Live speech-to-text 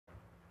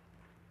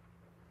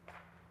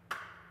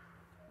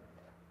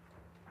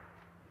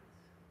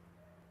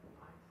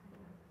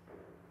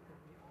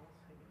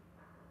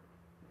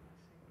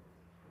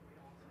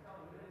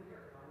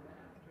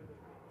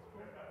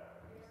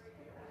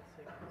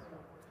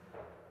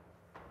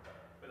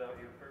without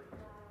you first.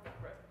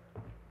 Right.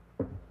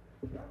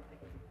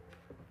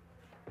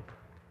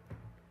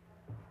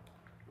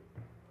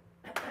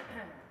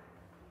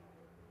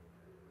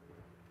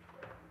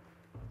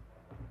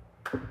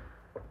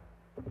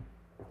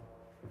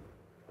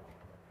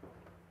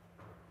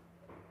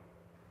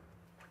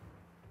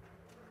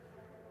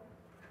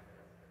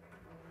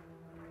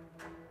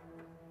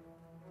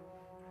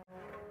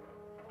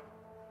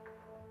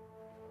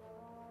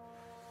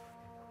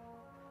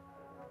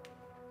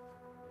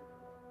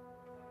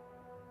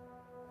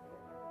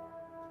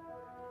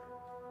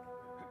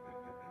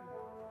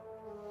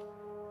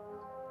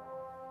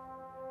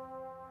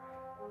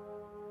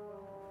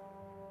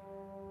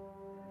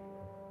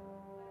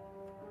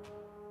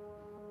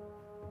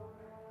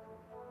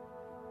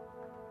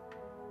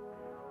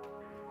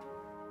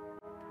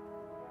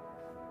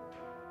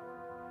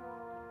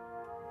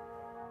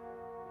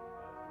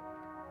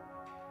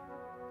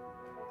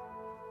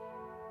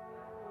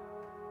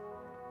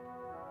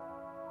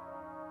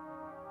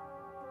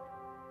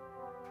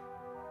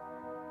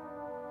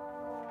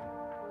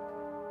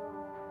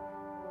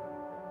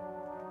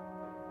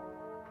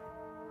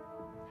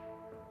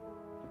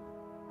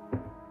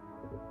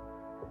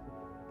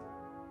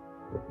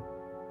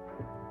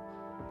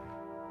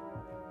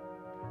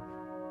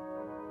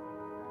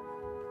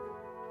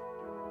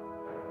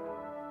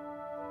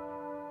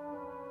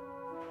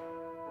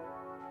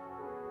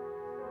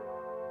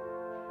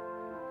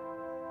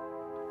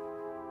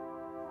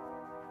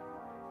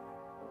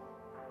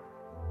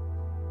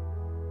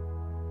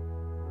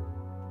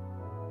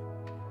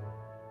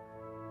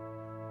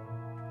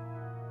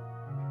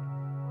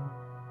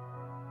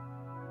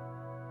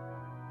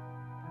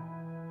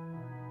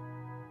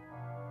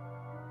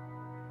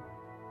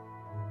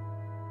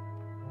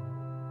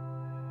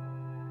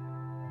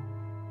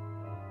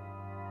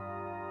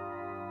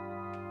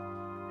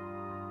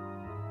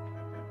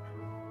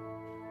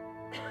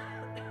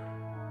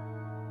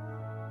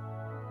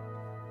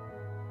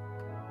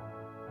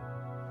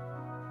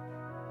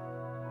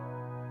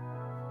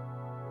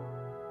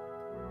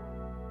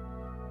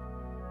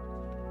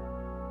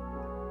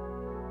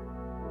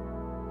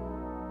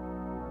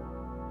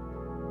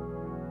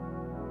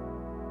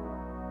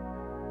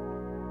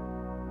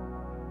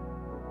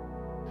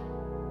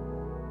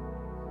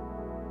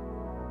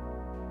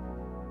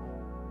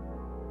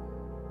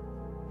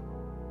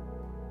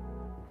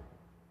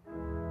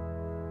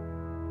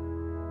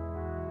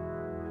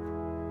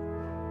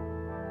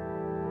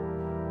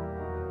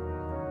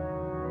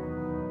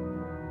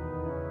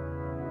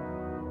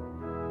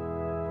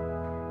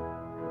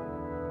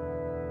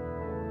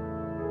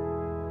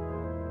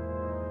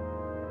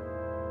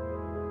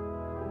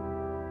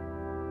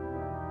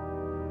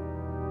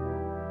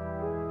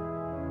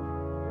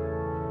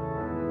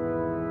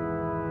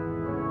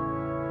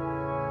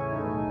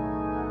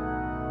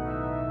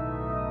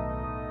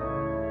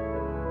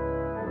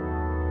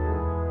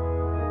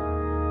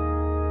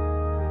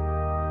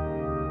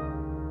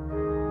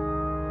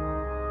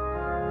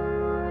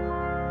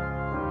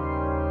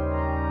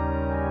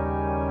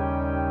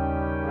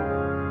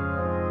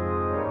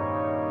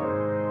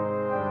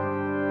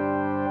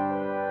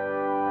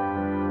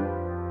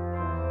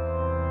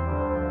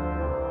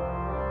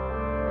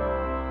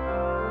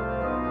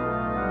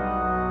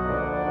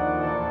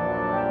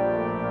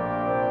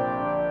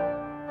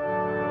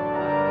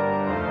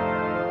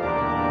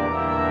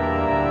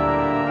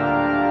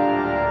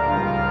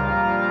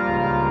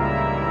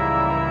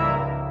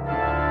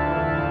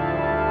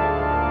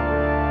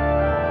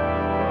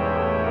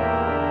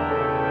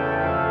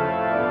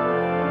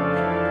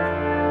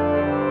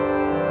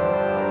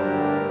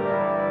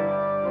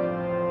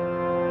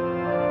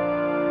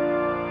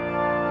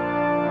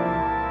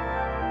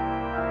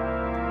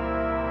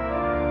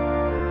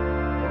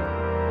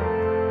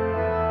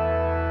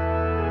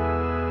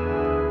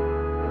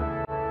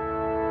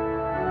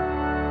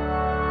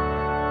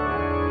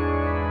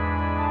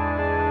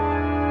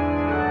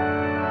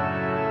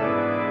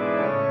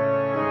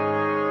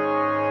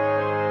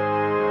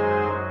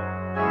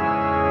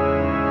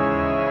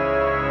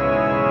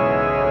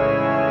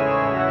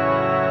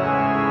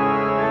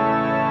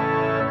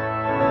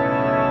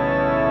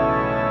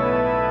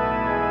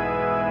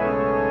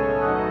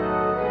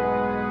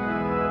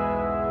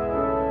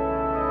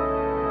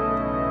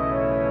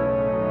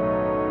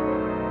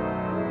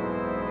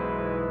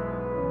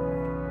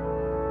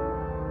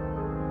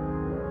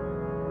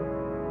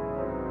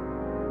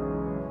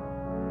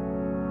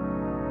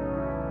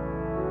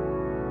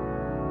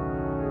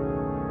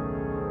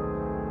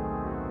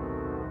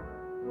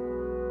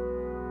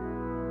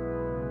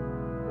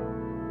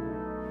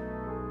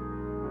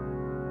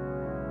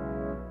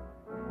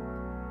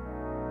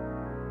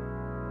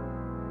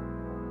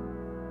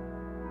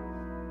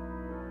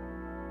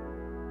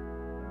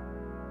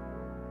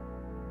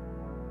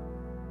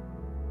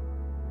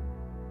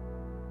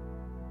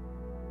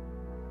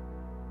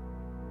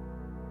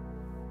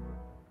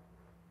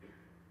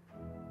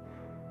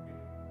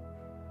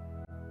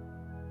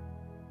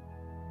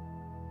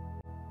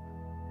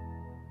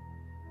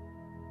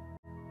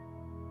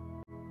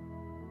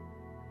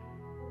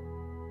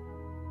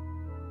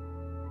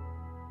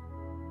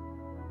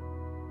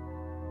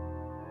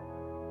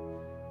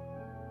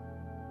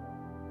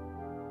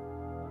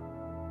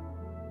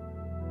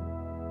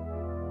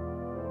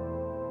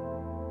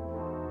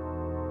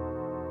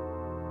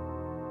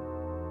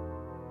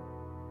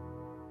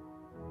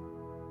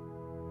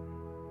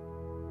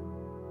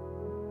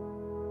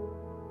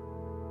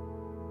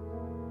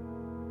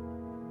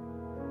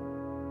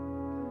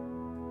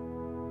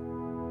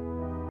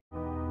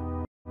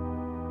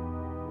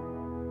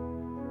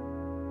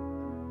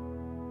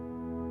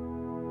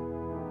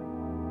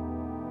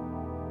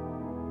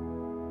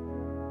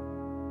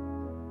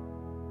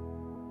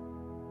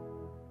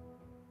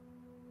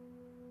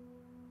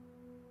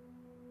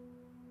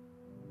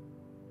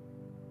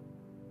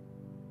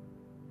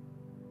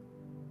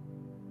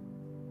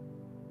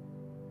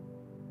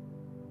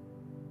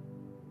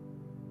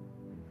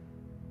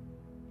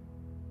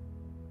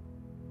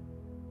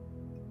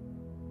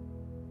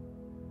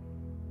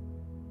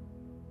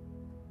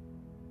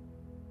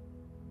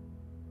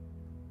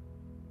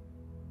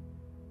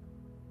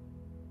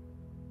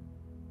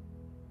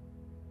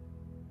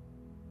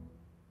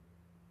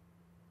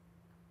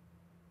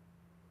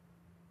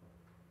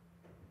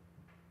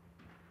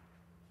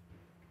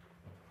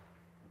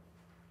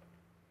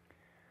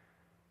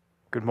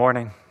 Good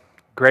morning.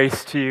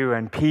 Grace to you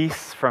and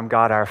peace from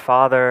God our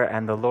Father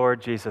and the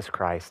Lord Jesus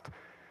Christ.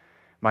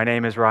 My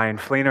name is Ryan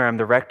Fleener. I'm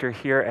the rector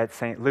here at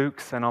St.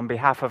 Luke's, and on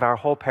behalf of our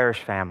whole parish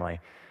family,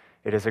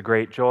 it is a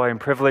great joy and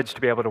privilege to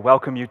be able to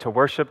welcome you to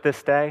worship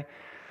this day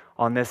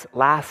on this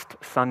last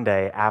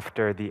Sunday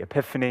after the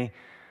Epiphany,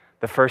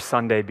 the first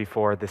Sunday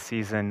before the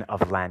season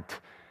of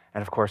Lent,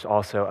 and of course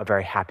also a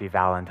very happy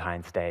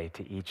Valentine's Day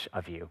to each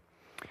of you.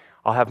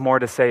 I'll have more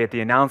to say at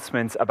the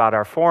announcements about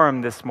our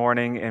forum this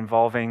morning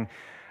involving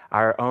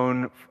our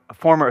own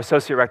former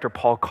Associate Rector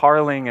Paul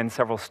Carling and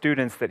several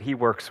students that he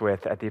works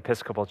with at the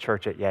Episcopal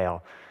Church at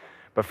Yale.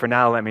 But for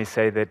now, let me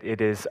say that it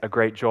is a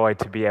great joy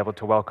to be able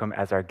to welcome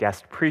as our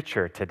guest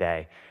preacher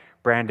today,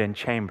 Brandon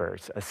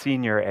Chambers, a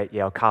senior at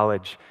Yale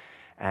College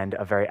and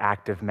a very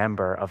active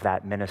member of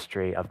that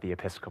ministry of the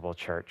Episcopal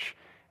Church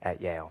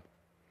at Yale.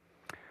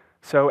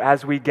 So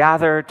as we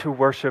gather to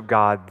worship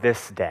God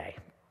this day,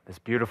 this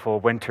beautiful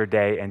winter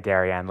day in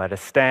Darien, let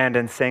us stand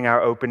and sing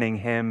our opening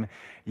hymn,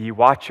 Ye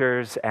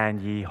Watchers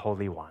and Ye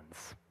Holy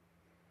Ones.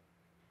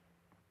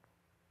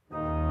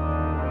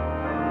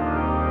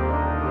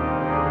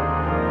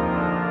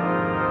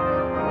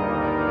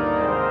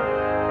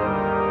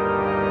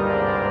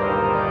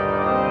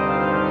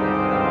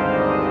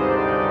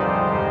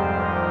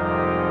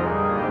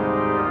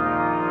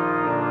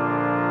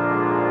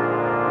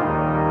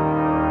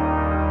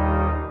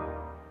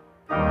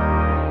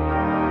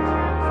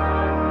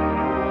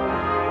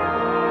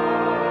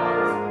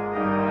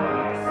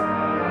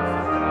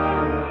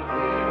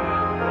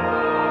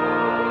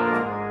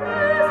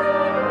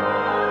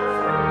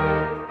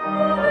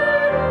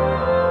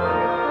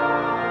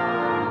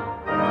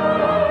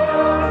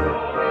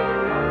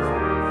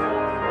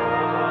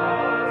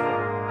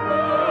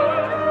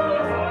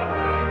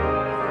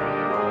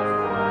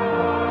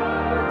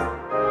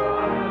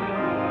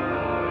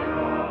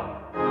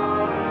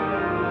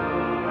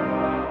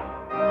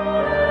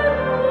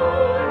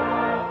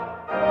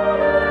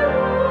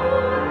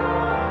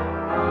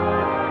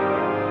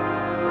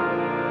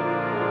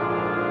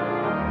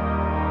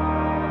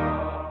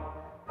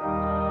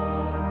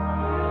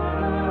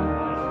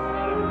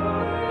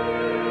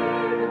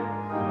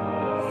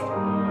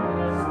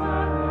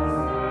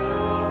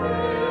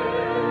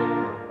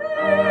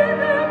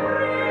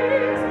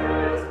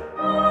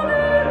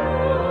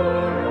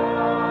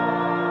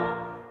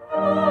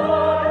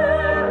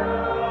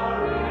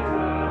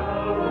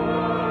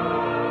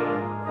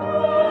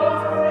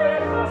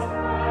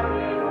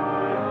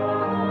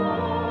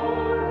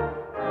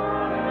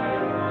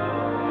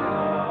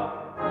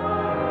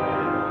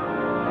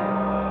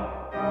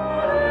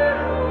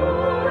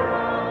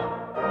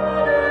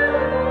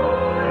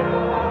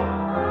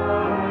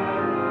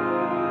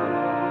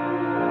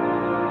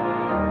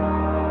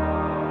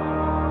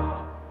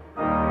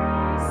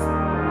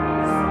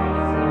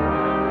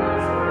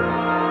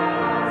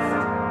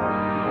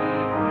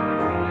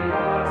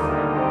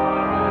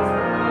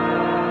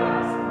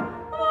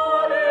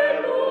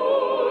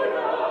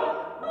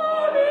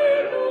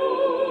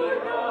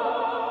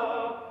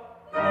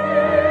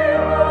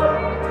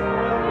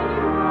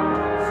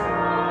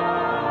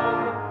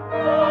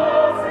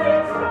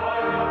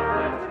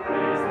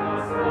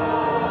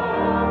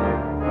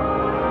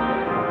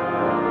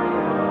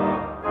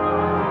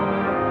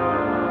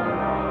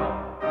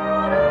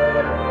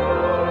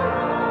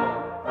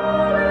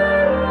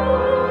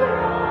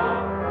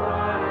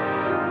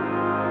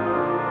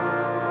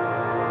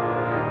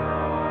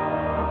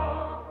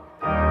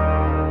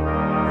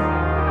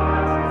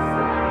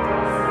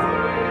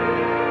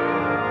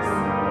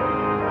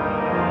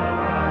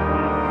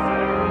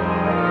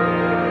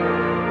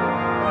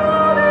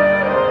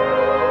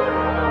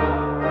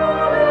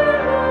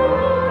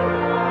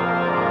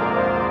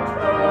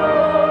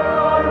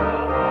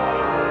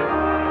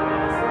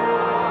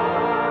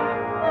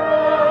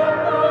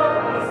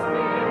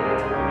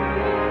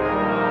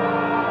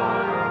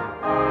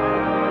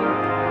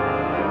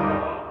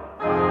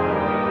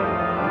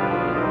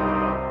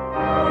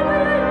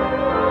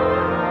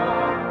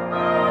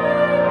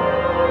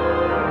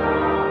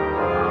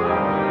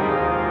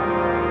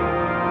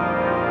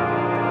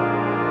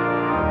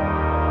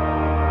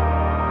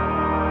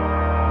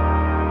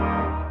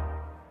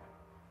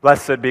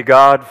 Blessed be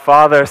God,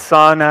 Father,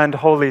 Son, and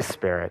Holy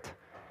Spirit.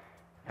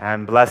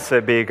 And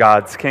blessed be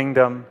God's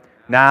kingdom,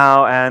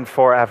 now and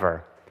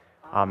forever.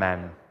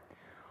 Amen.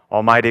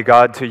 Almighty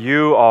God, to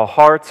you all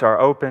hearts are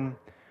open,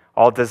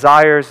 all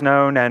desires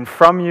known, and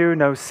from you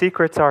no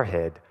secrets are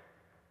hid.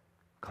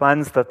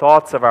 Cleanse the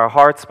thoughts of our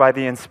hearts by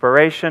the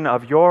inspiration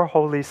of your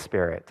Holy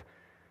Spirit,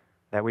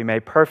 that we may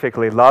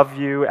perfectly love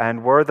you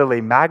and worthily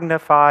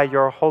magnify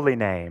your holy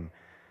name,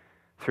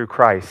 through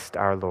Christ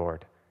our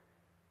Lord.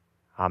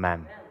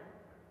 Amen.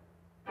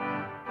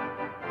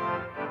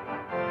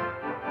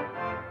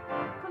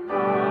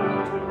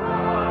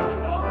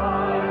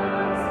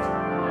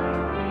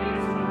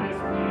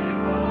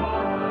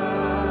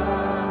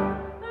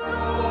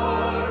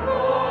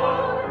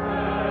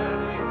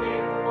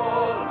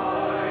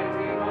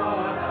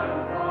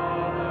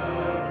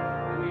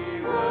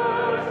 We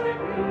worship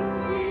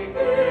you.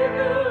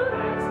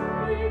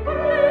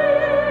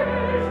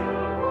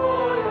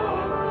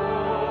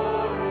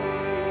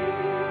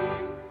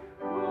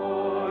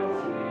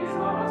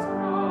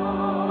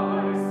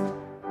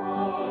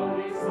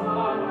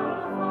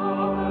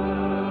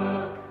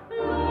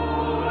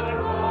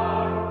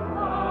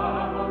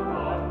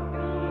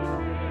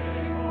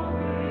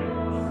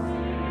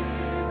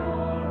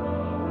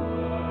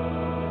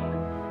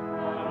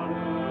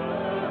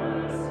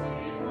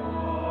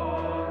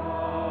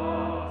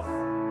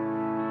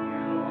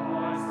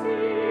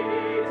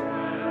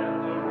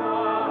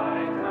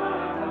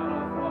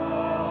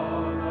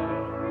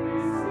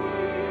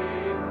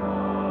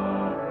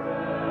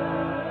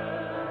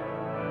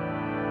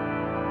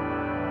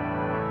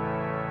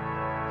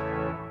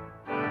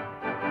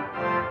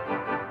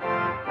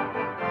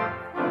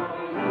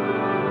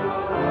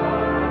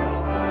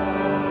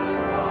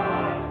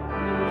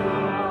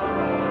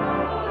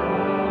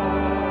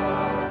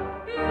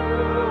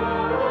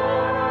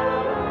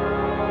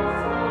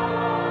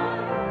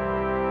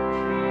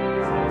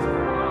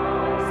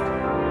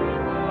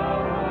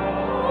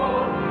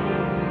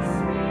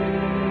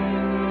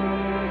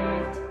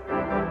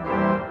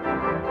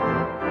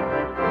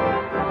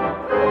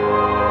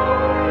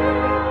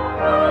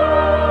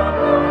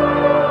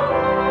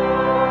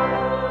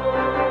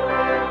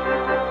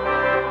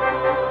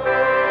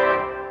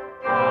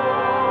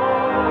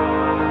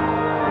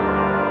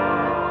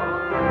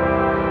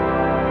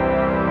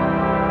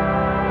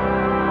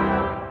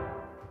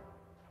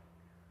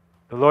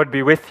 Lord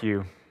be with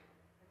you.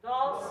 And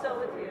also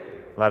with you.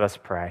 Let us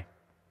pray.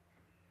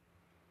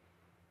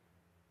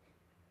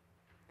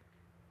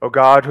 O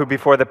God, who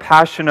before the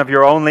passion of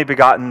your only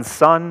begotten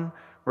Son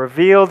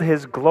revealed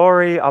his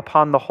glory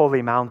upon the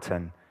holy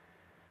mountain,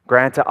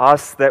 grant to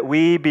us that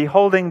we,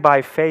 beholding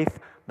by faith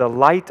the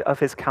light of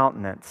his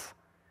countenance,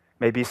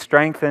 may be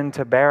strengthened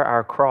to bear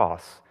our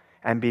cross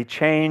and be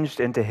changed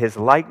into his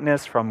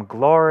likeness from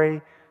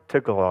glory to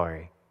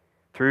glory.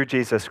 Through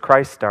Jesus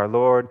Christ our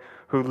Lord,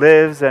 who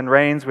lives and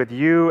reigns with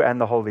you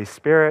and the Holy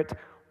Spirit,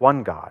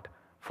 one God,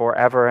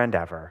 forever and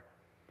ever.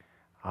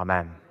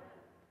 Amen.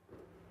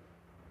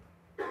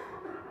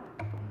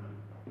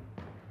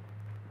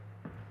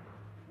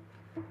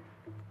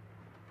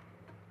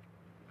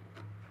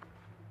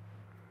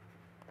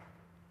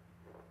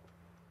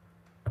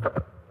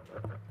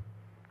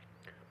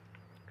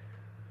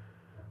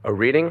 A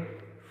reading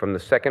from the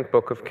second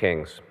book of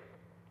Kings.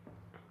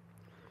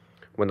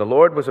 When the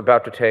Lord was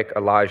about to take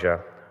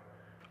Elijah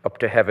up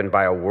to heaven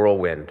by a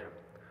whirlwind,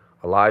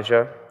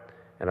 Elijah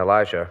and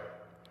Elisha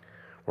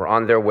were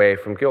on their way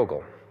from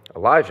Gilgal.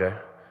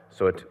 Elijah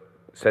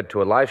said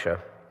to Elisha,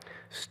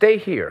 "Stay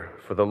here,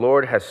 for the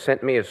Lord has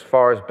sent me as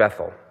far as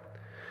Bethel."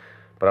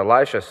 But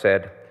Elisha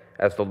said,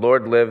 "As the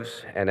Lord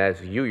lives and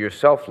as you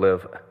yourself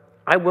live,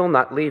 I will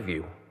not leave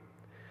you."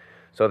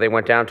 So they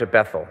went down to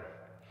Bethel.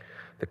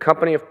 The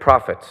company of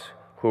prophets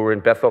who were in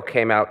Bethel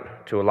came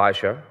out to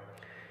Elisha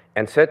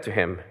and said to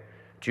him,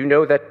 "Do you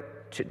know that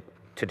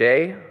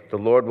today the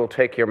Lord will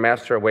take your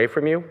master away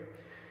from you?"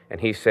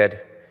 And he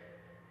said,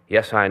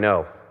 "Yes, I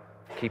know.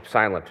 Keep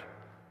silent."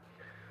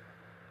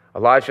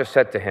 Elijah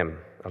said to him,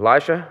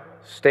 "Elisha,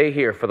 stay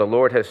here, for the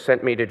Lord has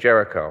sent me to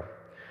Jericho."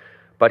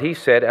 But he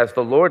said, "As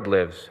the Lord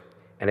lives,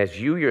 and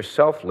as you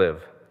yourself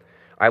live,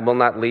 I will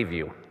not leave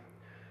you."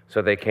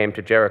 So they came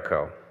to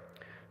Jericho.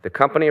 The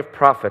company of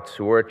prophets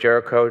who were at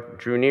Jericho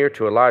drew near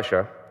to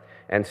Elisha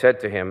and said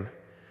to him,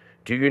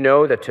 "Do you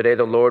know that today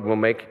the Lord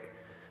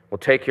will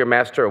take your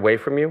master away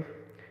from you?"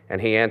 And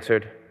he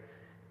answered,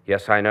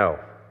 "Yes, I know.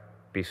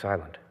 Be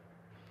silent."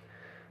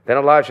 Then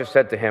Elijah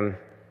said to him,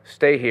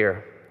 "Stay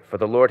here, for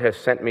the Lord has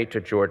sent me to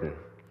Jordan."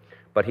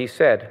 But he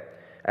said,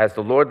 "As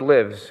the Lord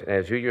lives, and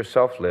as you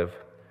yourself live,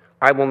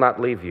 I will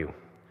not leave you."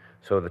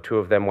 So the two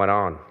of them went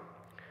on.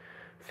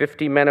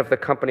 50 men of the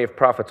company of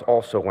prophets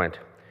also went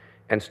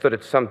and stood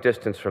at some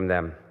distance from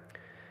them,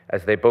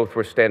 as they both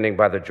were standing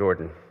by the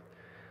Jordan.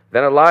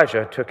 Then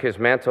Elijah took his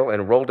mantle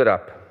and rolled it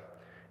up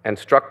and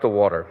struck the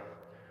water.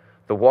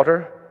 The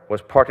water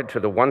was parted to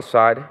the one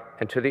side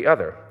and to the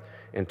other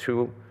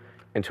until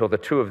the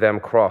two of them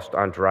crossed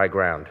on dry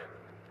ground.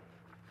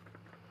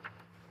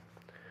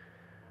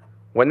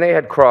 When they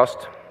had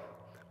crossed,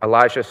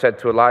 Elijah said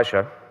to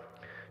Elisha,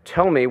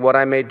 "Tell me what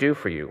I may do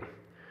for you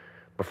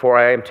before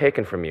I am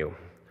taken from you."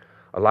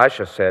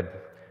 Elisha said,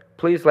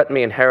 "Please let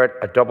me inherit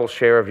a double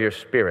share of your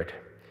spirit."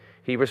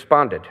 He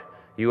responded,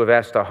 "You have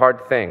asked a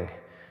hard thing,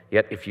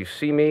 yet if you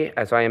see me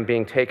as I am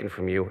being taken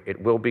from you,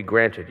 it will be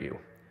granted you.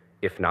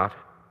 If not,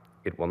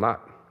 it will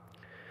not."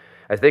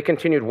 As they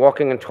continued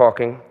walking and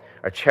talking,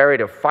 a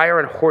chariot of fire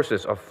and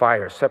horses of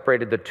fire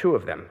separated the two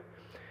of them,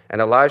 and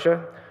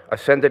Elijah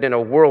ascended in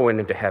a whirlwind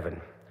into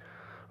heaven.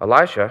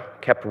 Elisha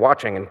kept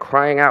watching and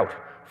crying out,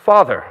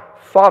 "Father,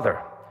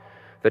 Father,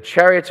 the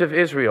chariots of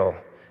Israel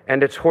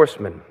and its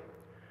horsemen."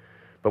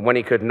 But when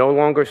he could no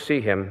longer see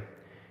him,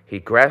 he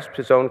grasped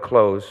his own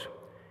clothes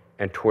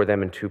and tore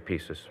them in two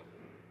pieces.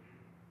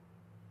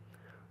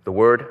 The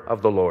word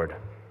of the Lord.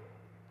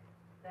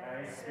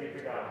 Thanks be to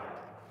God.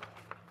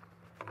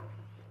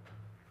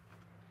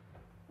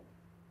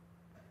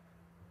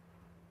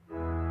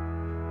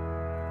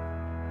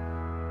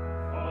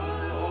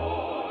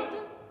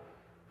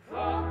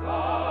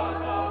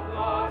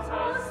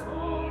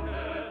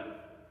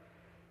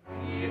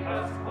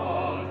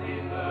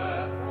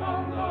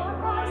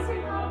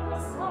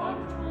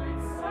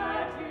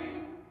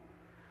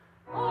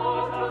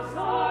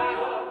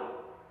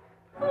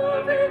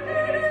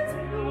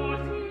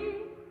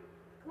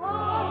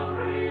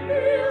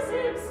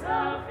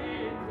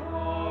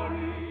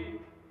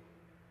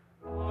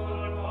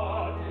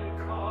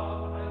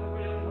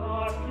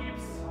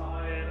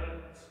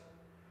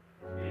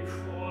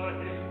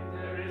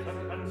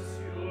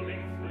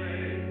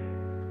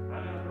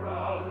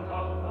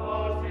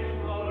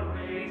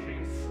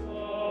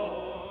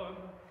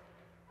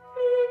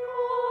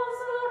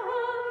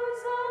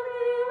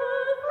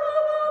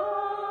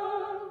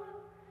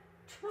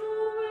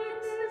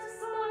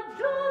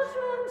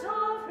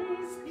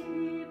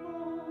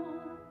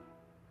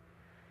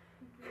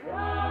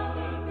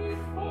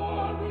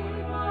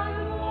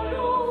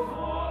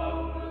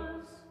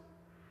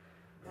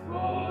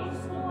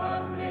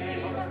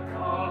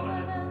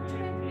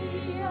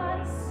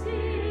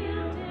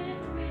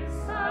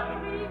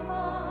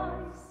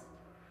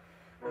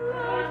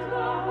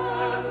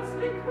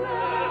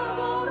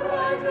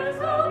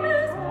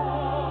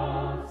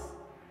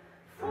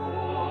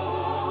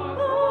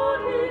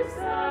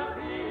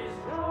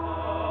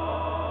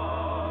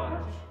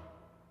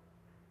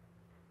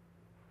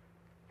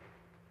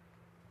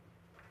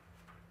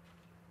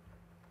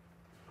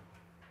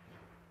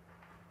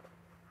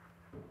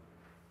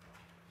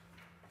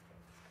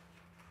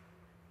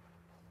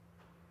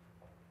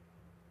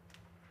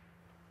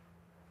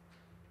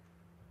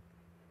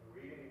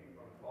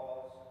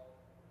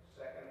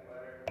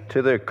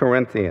 to the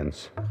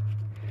Corinthians,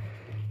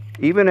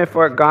 even if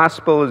our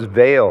gospel is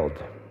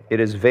veiled,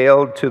 it is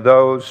veiled to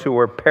those who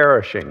are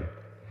perishing.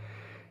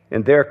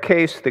 In their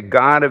case, the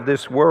God of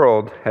this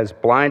world has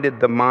blinded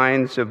the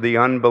minds of the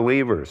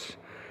unbelievers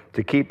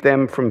to keep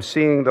them from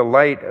seeing the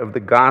light of the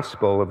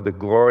gospel of the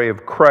glory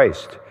of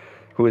Christ,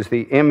 who is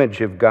the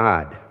image of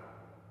God.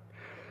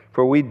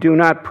 For we do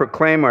not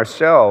proclaim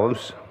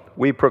ourselves,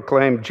 we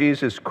proclaim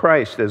Jesus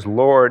Christ as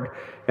Lord,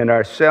 and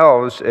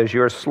ourselves as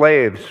your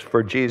slaves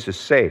for Jesus'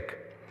 sake.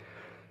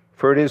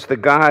 For it is the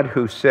God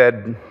who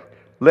said,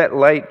 "Let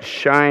light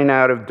shine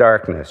out of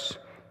darkness,"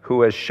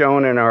 who has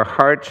shown in our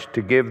hearts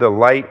to give the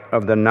light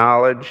of the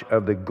knowledge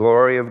of the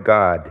glory of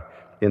God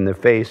in the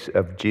face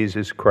of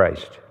Jesus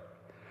Christ.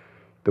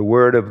 The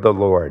word of the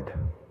Lord.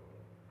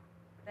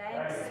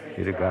 Thanks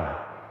Be to God.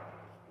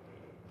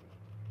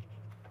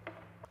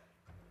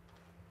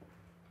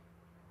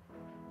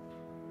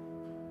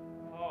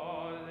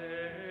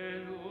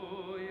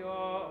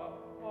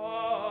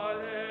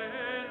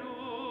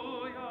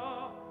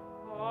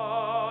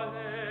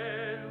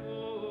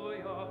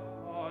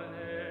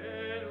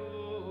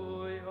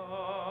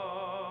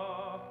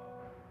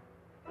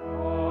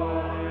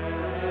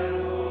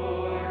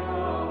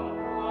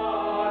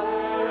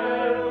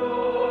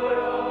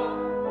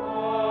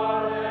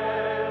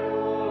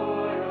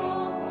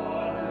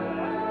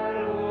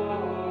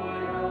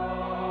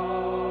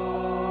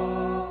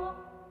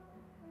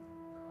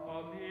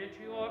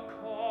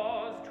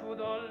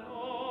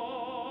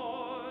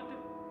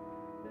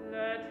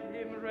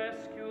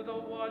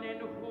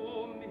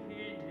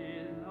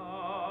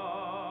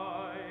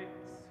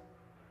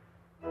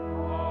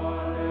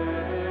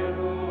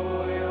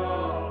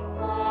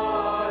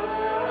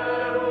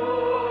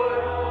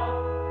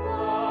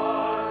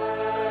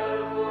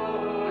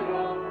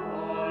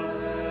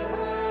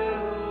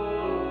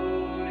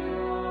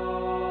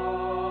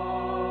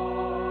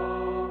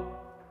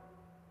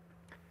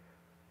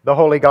 The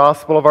Holy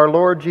Gospel of our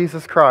Lord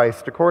Jesus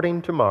Christ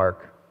according to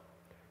Mark.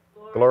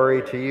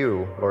 Glory to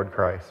you, Lord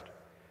Christ.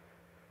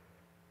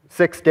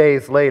 6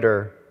 days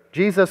later,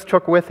 Jesus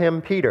took with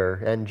him Peter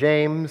and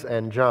James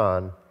and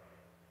John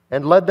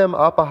and led them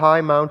up a high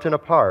mountain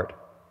apart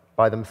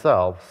by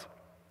themselves.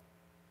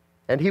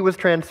 And he was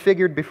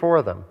transfigured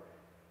before them,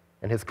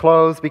 and his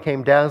clothes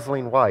became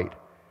dazzling white,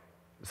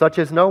 such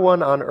as no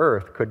one on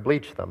earth could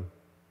bleach them.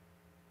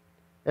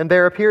 And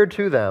there appeared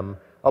to them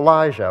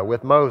Elijah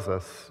with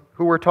Moses,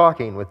 who were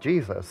talking with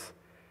Jesus.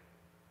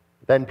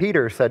 Then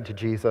Peter said to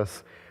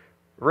Jesus,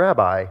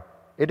 "Rabbi,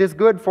 it is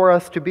good for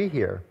us to be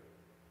here.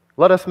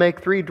 Let us make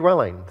 3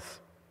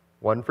 dwellings,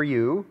 one for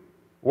you,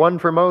 one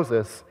for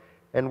Moses,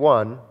 and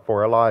one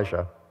for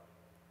Elijah."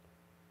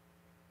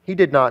 He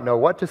did not know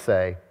what to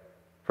say,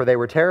 for they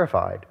were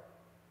terrified.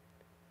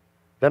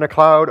 Then a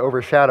cloud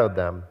overshadowed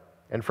them,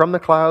 and from the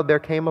cloud there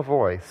came a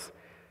voice,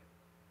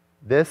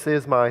 "This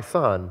is my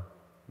Son,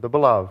 the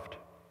beloved.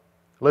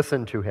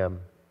 Listen to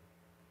him."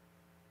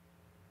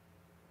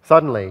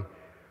 Suddenly,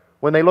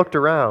 when they looked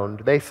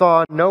around, they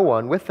saw no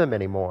one with them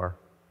anymore,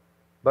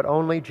 but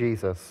only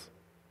Jesus.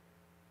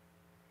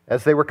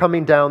 As they were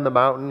coming down the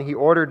mountain, he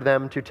ordered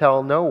them to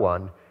tell no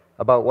one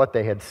about what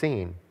they had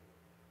seen,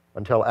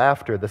 until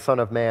after the Son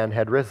of Man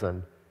had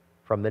risen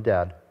from the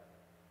dead.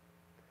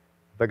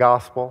 The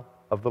Gospel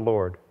of the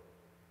Lord.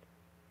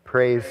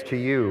 Praise to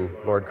you,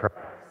 Lord Christ.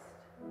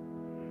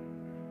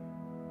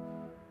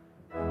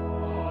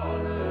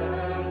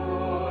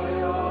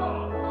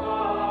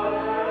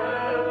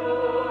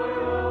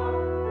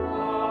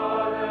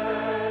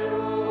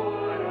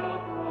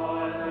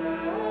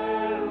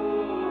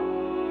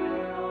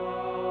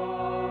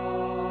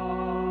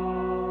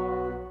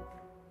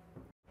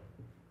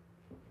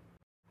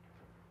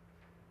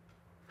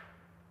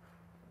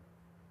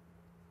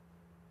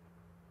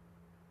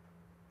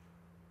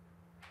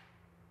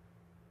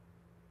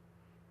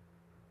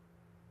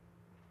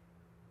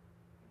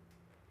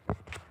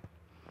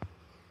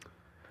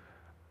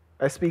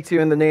 I speak to you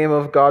in the name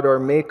of God, our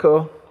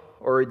Maker,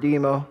 our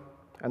Redeemer,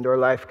 and our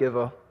Life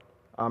Giver.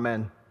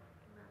 Amen.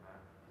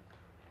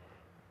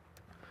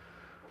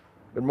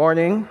 Good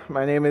morning.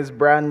 My name is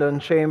Brandon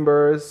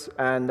Chambers,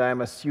 and I'm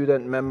a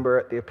student member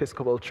at the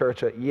Episcopal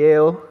Church at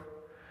Yale.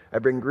 I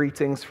bring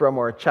greetings from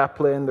our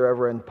chaplain, the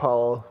Reverend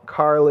Paul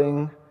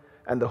Carling,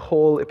 and the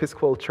whole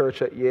Episcopal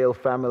Church at Yale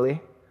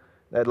family.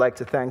 I'd like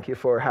to thank you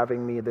for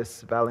having me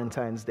this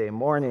Valentine's Day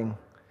morning.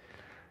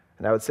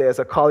 And I would say as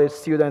a college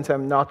student,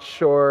 I'm not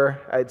sure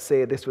I'd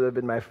say this would have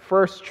been my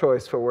first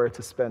choice for where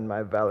to spend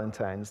my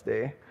Valentine's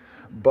Day.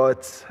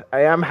 But I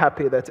am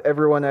happy that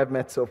everyone I've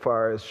met so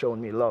far has shown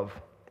me love.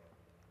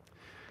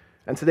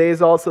 And today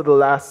is also the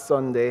last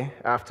Sunday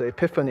after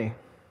Epiphany.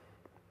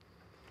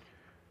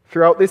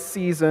 Throughout this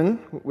season,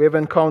 we have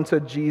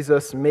encountered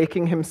Jesus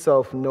making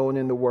himself known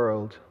in the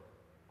world.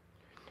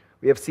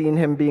 We have seen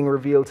him being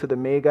revealed to the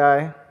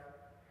Magi,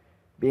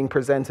 being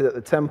presented at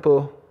the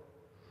temple,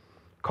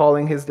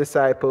 calling his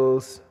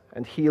disciples,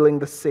 and healing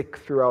the sick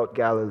throughout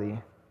Galilee.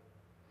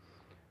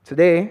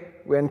 Today,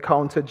 we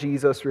encounter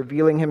Jesus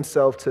revealing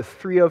himself to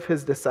 3 of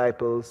his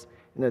disciples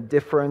in a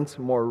different,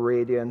 more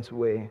radiant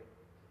way.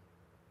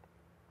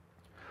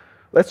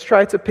 Let's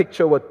try to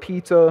picture what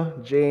Peter,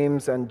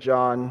 James, and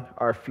John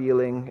are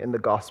feeling in the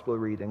gospel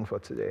reading for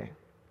today.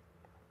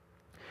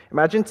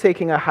 Imagine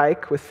taking a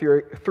hike with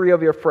three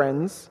of your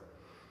friends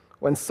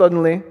when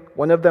suddenly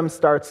one of them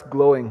starts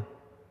glowing,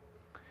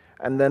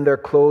 and then their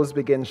clothes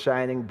begin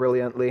shining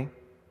brilliantly.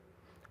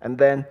 And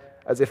then,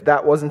 as if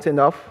that wasn't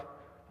enough,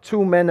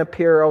 two men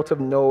appear out of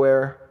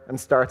nowhere and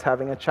start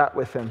having a chat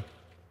with him.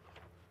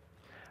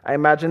 I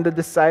imagine the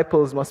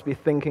disciples must be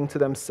thinking to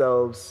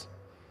themselves,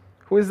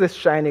 who is this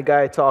shiny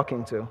guy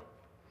talking to?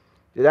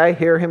 Did I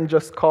hear him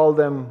just call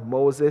them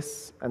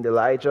Moses and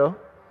Elijah?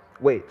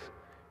 Wait,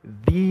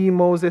 the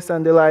Moses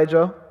and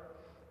Elijah?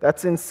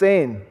 That's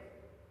insane.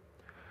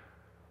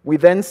 We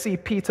then see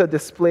Peter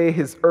display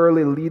his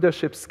early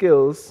leadership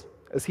skills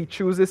as he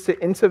chooses to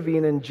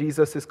intervene in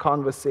Jesus'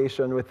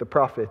 conversation with the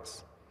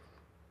prophets.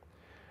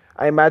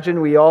 I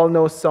imagine we all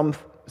know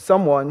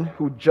someone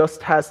who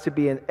just has to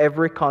be in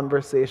every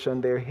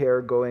conversation they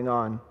hear going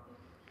on.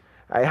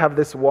 I have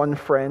this one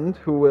friend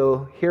who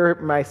will hear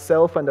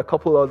myself and a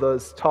couple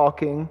others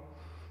talking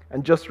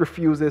and just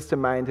refuses to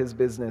mind his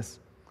business.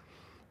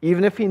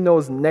 Even if he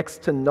knows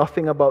next to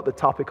nothing about the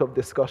topic of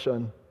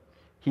discussion,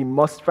 he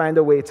must find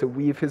a way to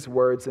weave his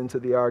words into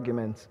the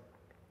argument.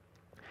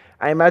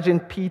 I imagine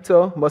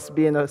Peter must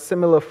be in a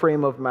similar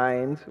frame of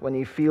mind when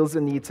he feels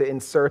the need to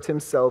insert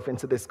himself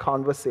into this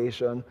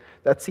conversation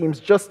that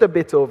seems just a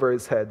bit over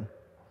his head.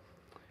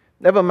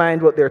 Never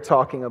mind what they're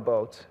talking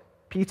about.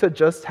 Peter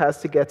just has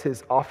to get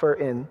his offer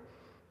in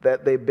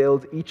that they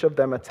build each of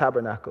them a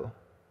tabernacle.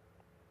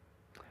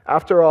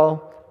 After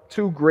all,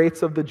 two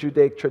greats of the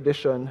Judaic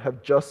tradition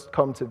have just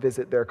come to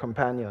visit their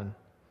companion.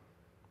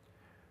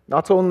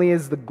 Not only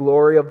is the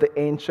glory of the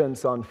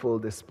ancients on full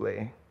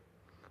display,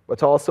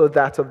 but also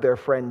that of their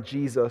friend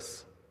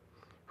Jesus,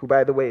 who,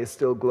 by the way, is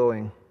still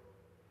glowing.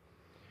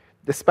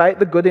 Despite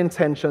the good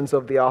intentions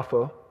of the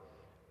offer,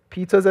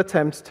 Peter's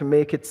attempt to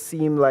make it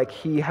seem like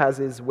he has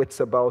his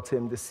wits about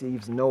him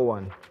deceives no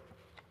one.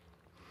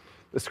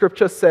 The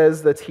scripture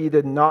says that he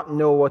did not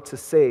know what to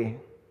say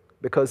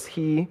because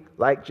he,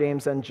 like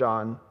James and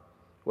John,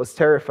 was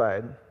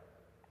terrified.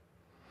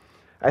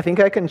 I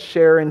think I can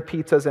share in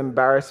Peter's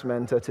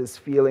embarrassment at his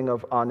feeling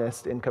of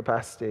honest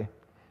incapacity.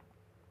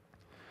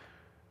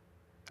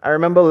 I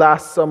remember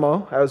last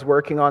summer I was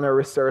working on a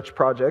research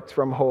project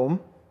from home,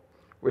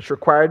 which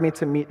required me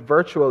to meet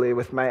virtually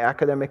with my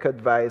academic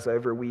advisor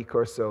every week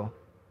or so.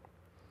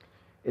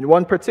 In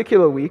one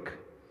particular week,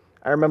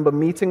 I remember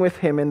meeting with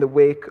him in the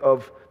wake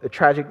of the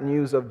tragic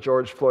news of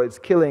George Floyd's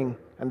killing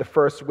and the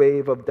first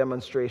wave of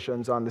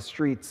demonstrations on the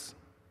streets.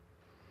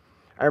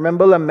 I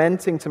remember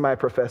lamenting to my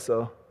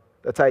professor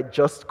that I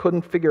just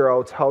couldn't figure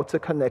out how to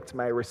connect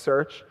my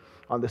research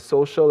on the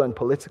social and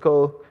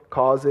political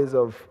causes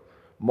of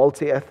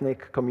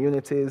multi-ethnic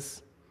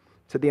communities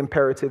to the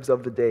imperatives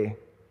of the day.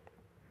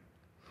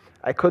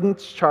 I couldn't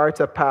chart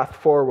a path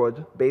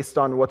forward based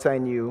on what I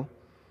knew,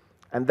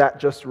 and that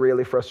just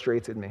really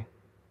frustrated me.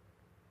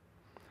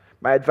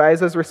 My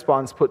advisor's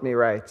response put me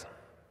right.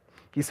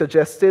 He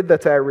suggested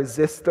that I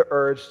resist the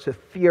urge to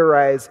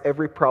theorize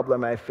every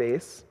problem I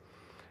face,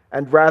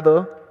 and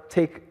rather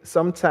take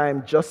some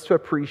time just to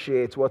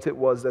appreciate what it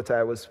was that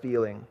I was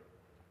feeling.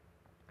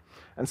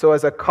 And so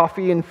as a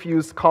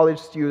coffee-infused college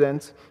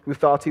student who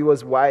thought he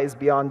was wise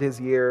beyond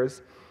his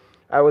years,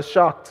 I was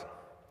shocked.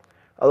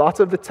 A lot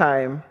of the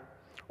time,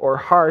 our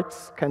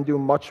hearts can do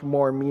much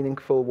more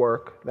meaningful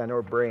work than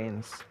our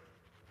brains.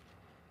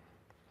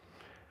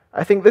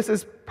 I think this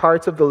is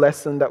part of the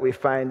lesson that we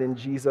find in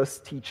Jesus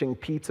teaching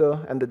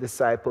Peter and the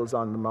disciples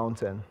on the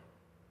mountain.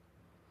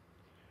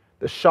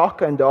 The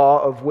shock and awe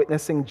of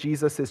witnessing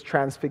Jesus'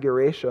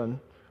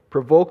 transfiguration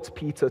provoked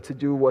Peter to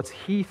do what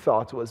he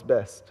thought was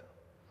best.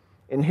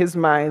 In his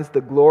mind, the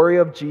glory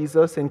of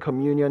Jesus in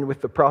communion with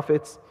the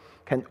prophets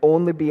can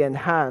only be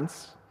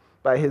enhanced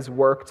by his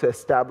work to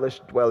establish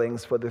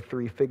dwellings for the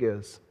three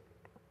figures.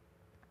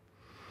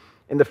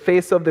 In the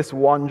face of this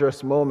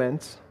wondrous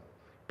moment,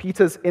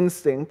 Peter's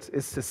instinct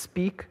is to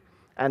speak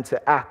and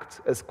to act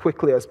as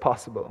quickly as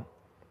possible.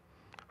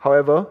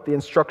 However, the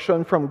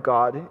instruction from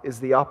God is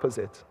the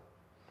opposite.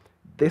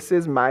 This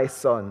is my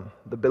son,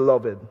 the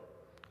beloved.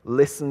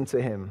 Listen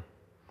to him.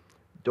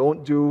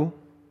 Don't do,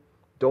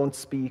 don't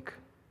speak,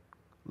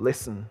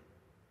 listen.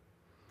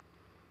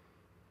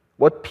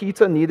 What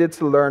Peter needed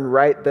to learn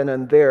right then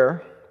and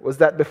there was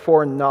that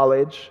before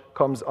knowledge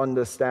comes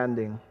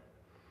understanding.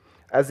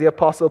 As the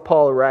Apostle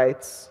Paul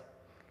writes,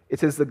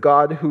 it is the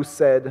God who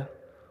said,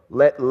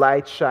 "Let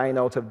light shine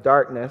out of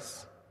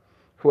darkness,"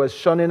 who has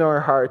shone in our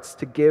hearts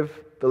to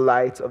give the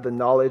light of the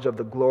knowledge of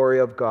the glory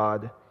of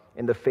God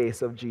in the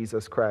face of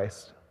Jesus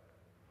Christ.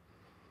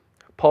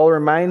 Paul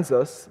reminds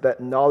us that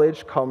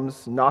knowledge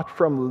comes not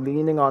from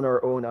leaning on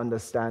our own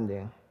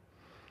understanding.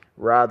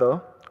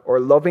 Rather, our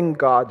loving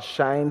God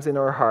shines in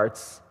our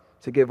hearts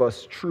to give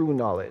us true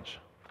knowledge.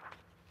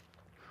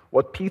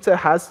 What Peter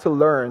has to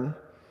learn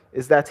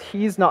is that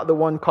he's not the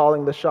one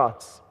calling the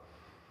shots.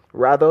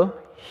 Rather,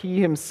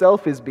 he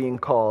himself is being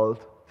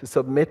called to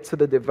submit to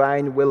the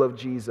divine will of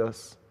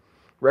Jesus,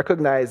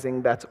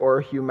 recognizing that our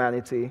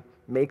humanity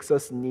makes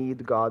us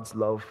need God's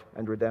love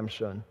and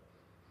redemption.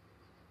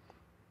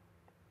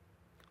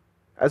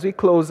 As we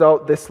close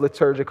out this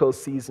liturgical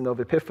season of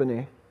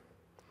Epiphany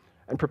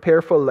and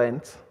prepare for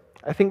Lent,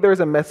 I think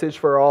there's a message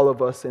for all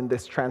of us in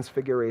this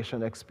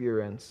transfiguration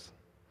experience.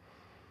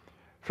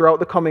 Throughout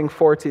the coming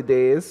 40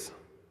 days,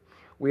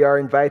 we are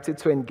invited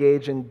to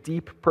engage in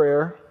deep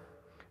prayer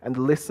and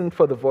listen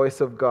for the voice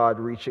of God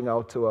reaching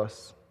out to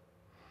us.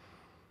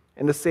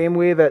 In the same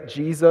way that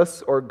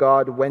Jesus or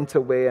God went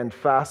away and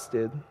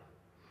fasted,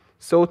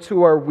 so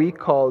too are we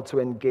called to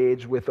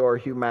engage with our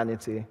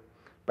humanity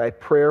by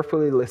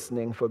prayerfully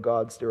listening for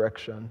God's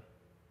direction.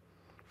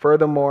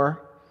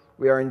 Furthermore,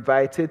 we are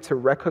invited to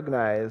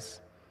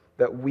recognize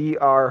that we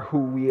are who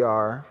we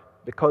are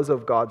because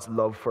of God's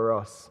love for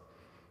us,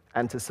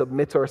 and to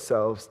submit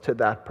ourselves to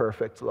that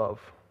perfect love.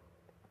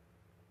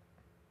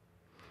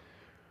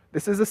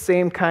 This is the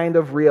same kind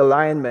of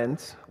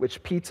realignment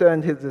which Peter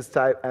and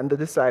the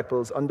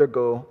disciples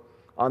undergo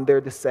on their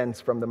descent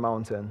from the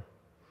mountain.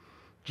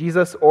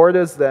 Jesus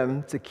orders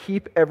them to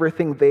keep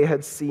everything they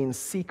had seen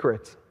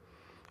secret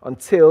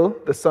until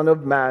the Son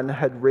of Man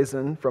had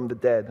risen from the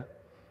dead.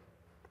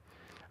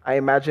 I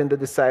imagine the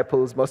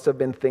disciples must have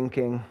been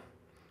thinking,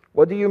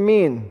 "What do you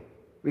mean?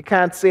 We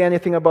can't say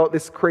anything about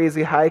this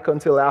crazy hike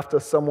until after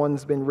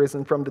someone's been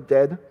risen from the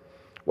dead.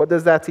 What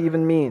does that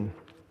even mean?"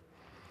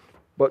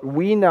 But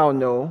we now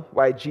know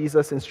why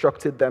Jesus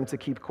instructed them to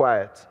keep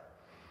quiet,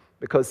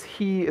 because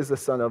he is the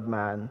Son of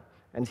Man,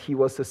 and he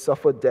was to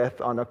suffer death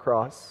on a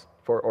cross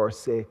for our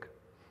sake.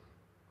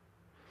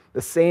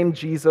 The same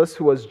Jesus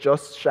who was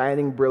just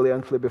shining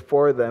brilliantly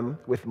before them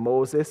with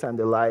Moses and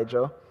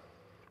Elijah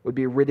would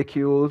be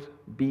ridiculed,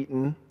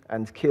 beaten,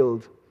 and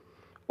killed,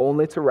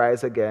 only to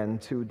rise again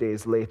 2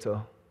 days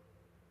later.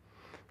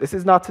 This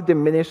is not to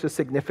diminish the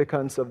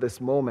significance of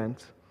this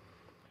moment,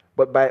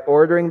 but by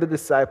ordering the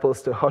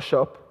disciples to hush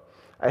up,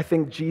 I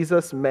think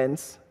Jesus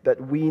meant that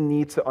we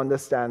need to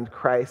understand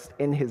Christ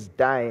in his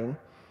dying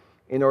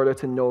in order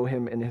to know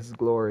him in his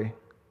glory.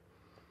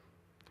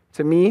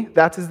 To me,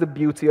 that is the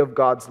beauty of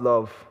God's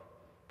love,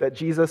 that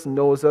Jesus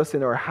knows us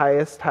in our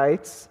highest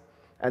heights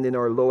and in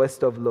our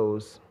lowest of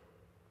lows.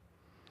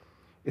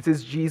 It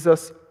is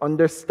Jesus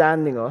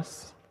understanding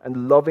us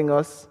and loving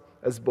us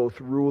as both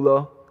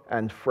ruler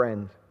and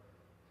friend.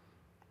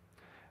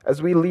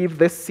 As we leave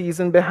this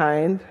season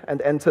behind and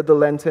enter the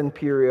Lenten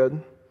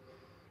period,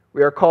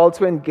 we are called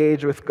to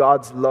engage with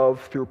God's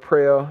love through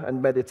prayer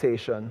and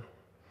meditation.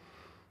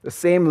 The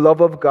same love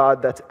of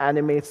God that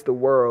animates the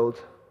world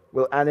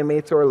will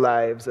animate our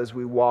lives as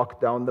we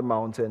walk down the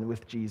mountain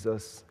with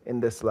Jesus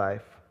in this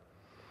life.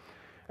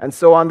 And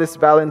so on this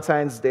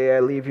Valentine's Day, I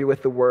leave you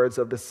with the words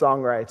of the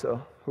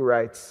songwriter who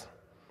writes,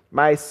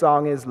 "My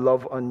song is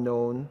love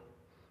unknown,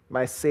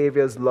 my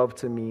Savior's love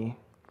to me,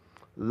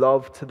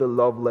 love to the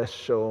loveless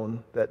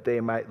shown, that they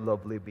might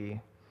lovely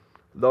be.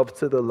 Love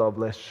to the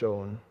loveless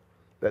shown,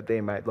 that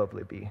they might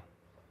lovely be."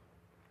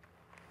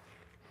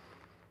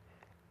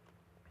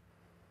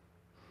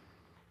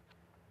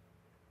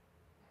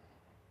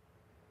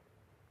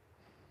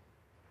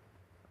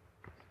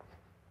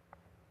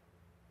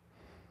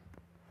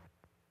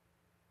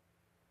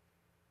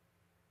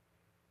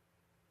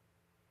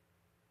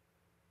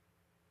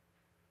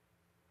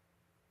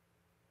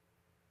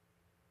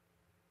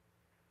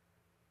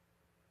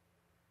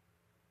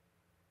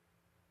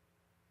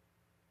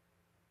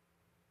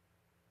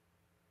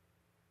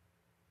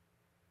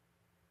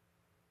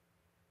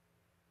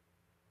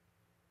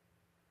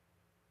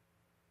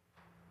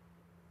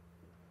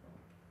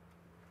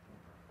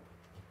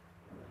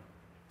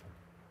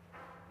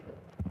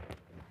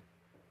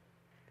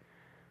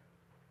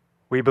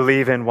 We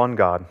believe in one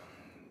God,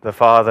 the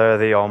Father,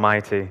 the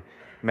Almighty,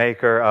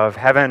 maker of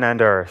heaven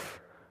and earth,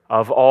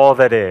 of all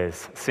that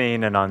is,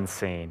 seen and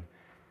unseen.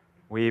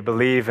 We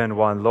believe in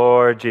one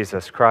Lord,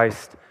 Jesus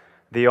Christ,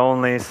 the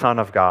only Son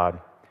of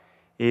God,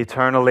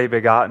 eternally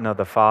begotten of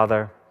the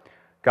Father,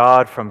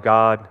 God from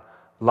God,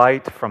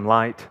 light from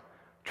light,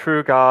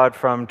 true God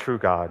from true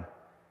God,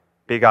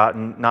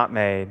 begotten, not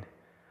made,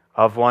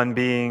 of one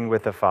being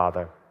with the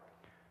Father.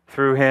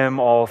 Through him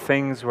all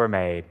things were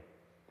made.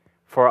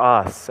 For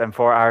us and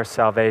for our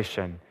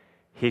salvation,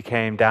 he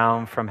came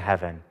down from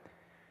heaven.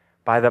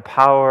 By the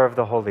power of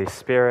the Holy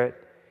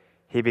Spirit,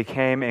 he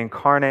became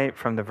incarnate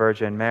from the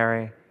Virgin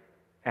Mary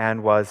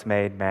and was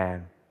made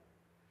man.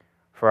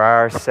 For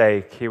our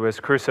sake, he was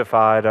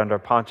crucified under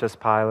Pontius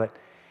Pilate.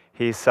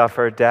 He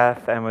suffered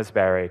death and was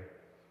buried.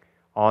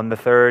 On the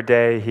third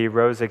day, he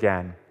rose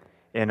again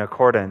in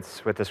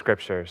accordance with the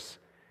Scriptures.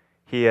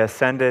 He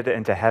ascended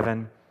into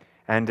heaven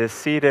and is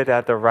seated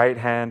at the right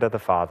hand of the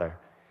Father.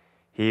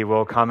 He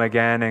will come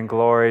again in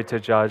glory to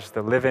judge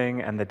the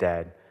living and the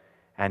dead,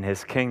 and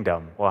his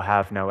kingdom will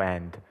have no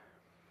end.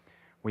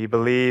 We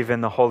believe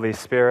in the Holy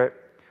Spirit,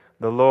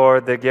 the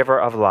Lord, the giver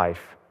of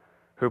life,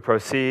 who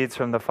proceeds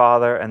from the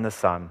Father and the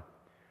Son.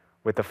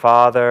 With the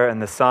Father and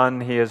the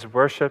Son, he is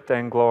worshipped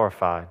and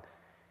glorified.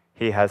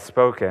 He has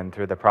spoken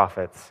through the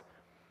prophets.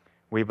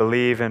 We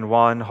believe in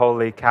one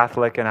holy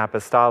Catholic and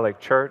Apostolic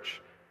Church.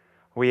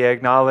 We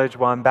acknowledge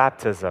one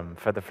baptism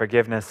for the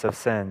forgiveness of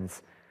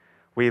sins.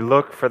 We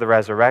look for the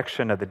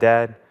resurrection of the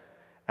dead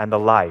and the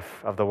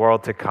life of the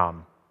world to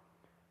come.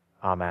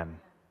 Amen.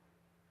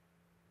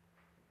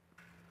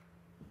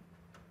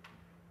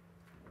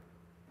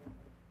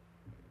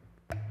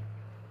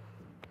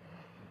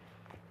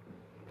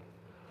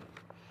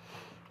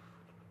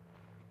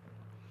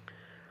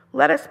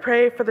 Let us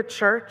pray for the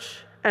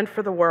Church and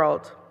for the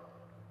world.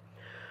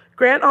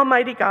 Grant,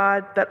 Almighty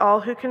God, that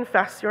all who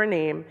confess your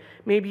name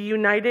may be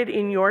united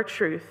in your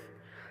truth,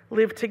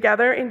 live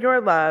together in your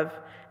love,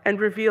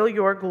 and reveal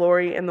your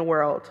glory in the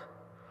world.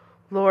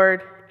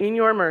 Lord, in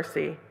your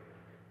mercy,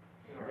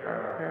 hear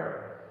our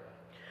prayer.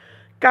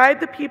 Guide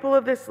the people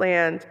of this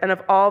land and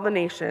of all the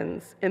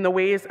nations in the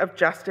ways of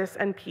justice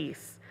and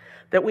peace,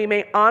 that we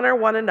may honor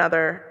one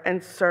another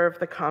and serve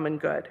the common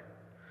good.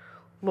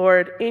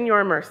 Lord, in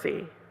your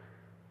mercy,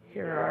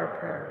 hear our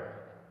prayer.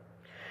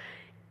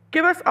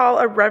 Give us all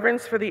a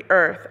reverence for the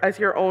earth as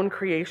your own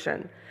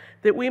creation,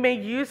 that we may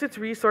use its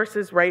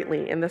resources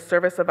rightly in the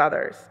service of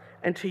others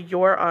and to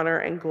your honor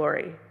and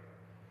glory.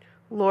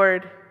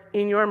 Lord,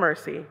 in your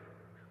mercy,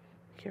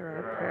 hear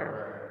our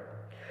prayer.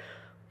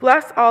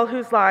 Bless all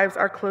whose lives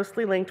are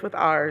closely linked with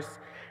ours,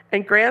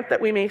 and grant that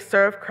we may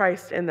serve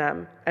Christ in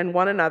them and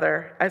one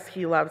another as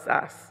he loves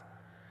us.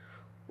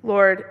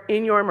 Lord,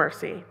 in your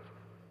mercy,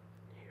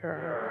 hear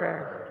our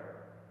prayer.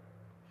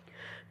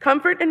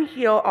 Comfort and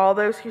heal all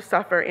those who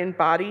suffer in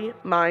body,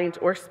 mind,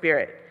 or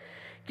spirit.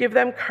 Give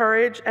them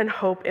courage and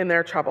hope in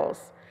their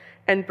troubles,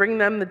 and bring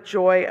them the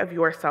joy of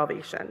your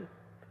salvation.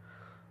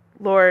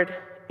 Lord,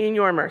 in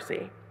your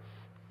mercy,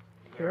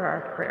 hear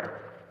our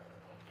prayer.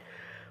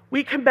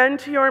 We commend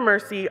to your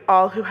mercy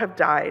all who have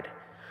died,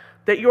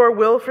 that your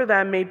will for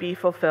them may be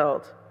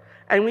fulfilled,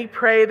 and we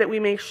pray that we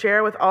may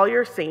share with all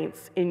your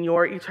saints in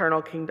your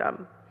eternal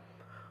kingdom.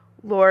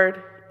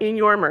 Lord, in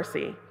your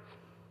mercy,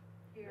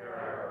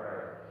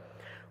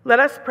 let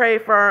us pray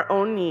for our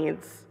own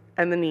needs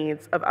and the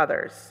needs of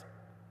others.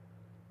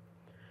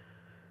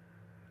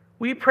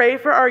 We pray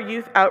for our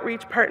youth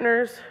outreach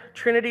partners,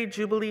 Trinity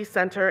Jubilee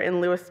Center in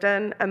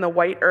Lewiston and the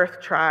White Earth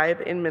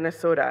Tribe in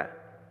Minnesota.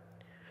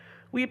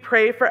 We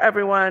pray for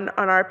everyone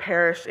on our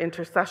parish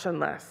intercession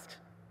list.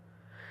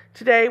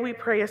 Today we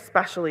pray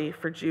especially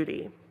for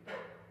Judy.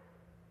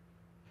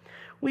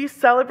 We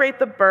celebrate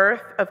the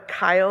birth of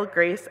Kyle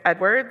Grace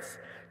Edwards,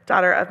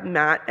 daughter of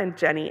Matt and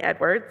Jenny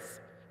Edwards.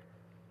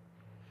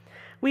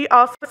 We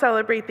also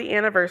celebrate the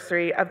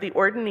anniversary of the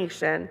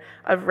ordination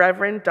of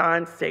Reverend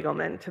Don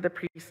Stagelman to the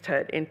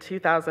priesthood in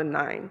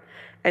 2009,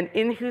 and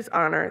in whose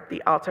honor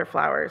the altar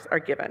flowers are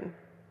given.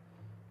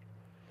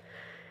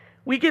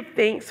 We give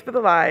thanks for the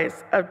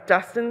lives of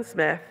Dustin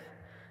Smith,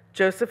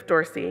 Joseph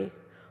Dorsey,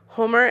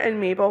 Homer and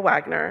Mabel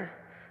Wagner,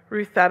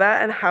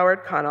 Ruthetta and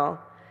Howard Connell,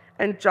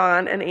 and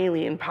John and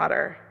Aileen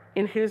Potter,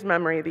 in whose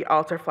memory the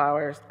altar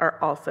flowers are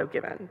also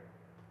given.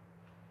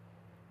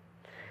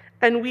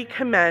 And we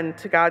commend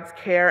to God's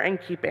care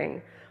and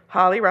keeping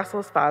Holly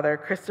Russell's father,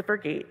 Christopher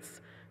Gates,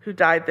 who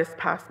died this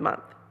past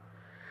month.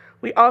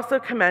 We also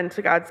commend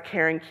to God's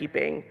care and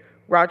keeping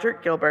Roger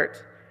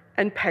Gilbert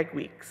and Peg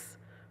Weeks,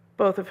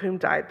 both of whom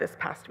died this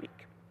past week.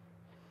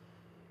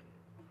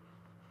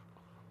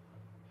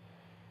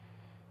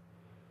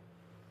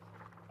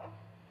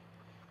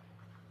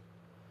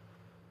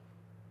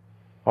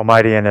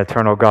 Almighty and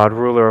eternal God,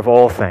 ruler of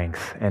all things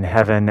in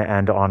heaven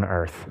and on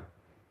earth,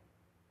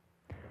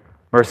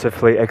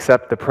 mercifully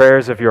accept the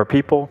prayers of your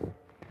people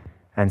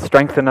and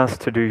strengthen us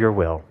to do your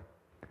will.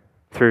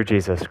 Through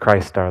Jesus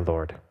Christ our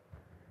Lord.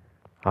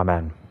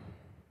 Amen.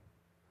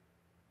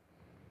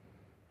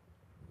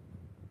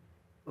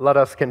 Let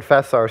us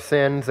confess our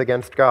sins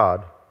against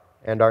God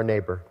and our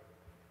neighbor.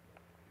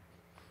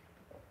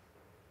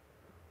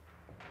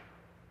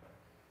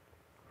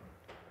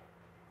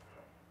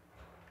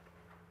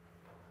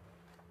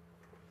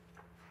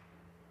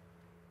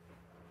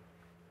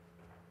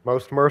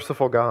 Most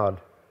merciful God,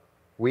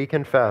 we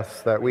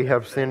confess that we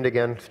have sinned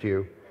against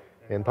you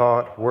in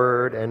thought,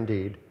 word, and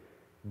deed,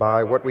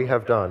 by what we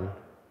have done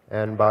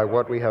and by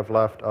what we have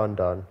left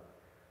undone.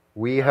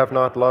 We have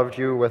not loved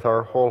you with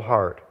our whole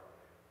heart.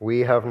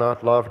 We have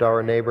not loved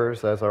our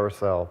neighbors as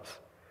ourselves.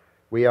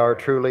 We are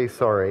truly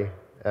sorry,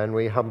 and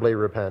we humbly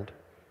repent.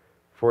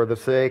 For the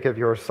sake of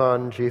your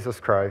Son, Jesus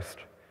Christ,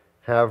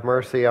 have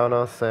mercy on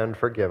us and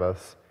forgive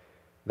us,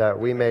 that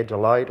we may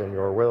delight in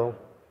your will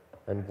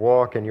and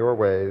walk in your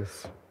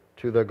ways,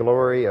 to the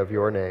glory of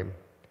your name.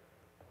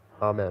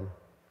 Amen.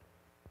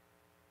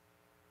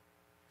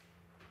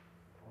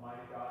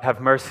 Have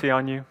mercy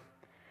on you,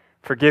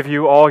 forgive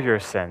you all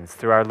your sins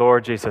through our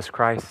Lord Jesus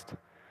Christ,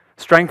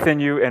 strengthen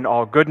you in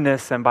all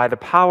goodness, and by the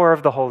power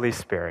of the Holy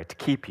Spirit,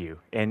 keep you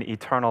in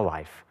eternal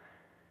life.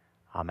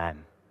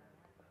 Amen.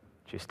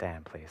 Would you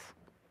stand, please?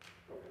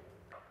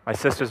 My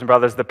sisters and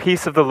brothers, the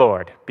peace of the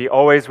Lord be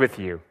always with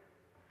you.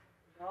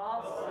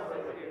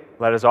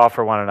 Let us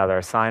offer one another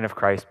a sign of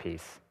Christ's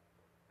peace.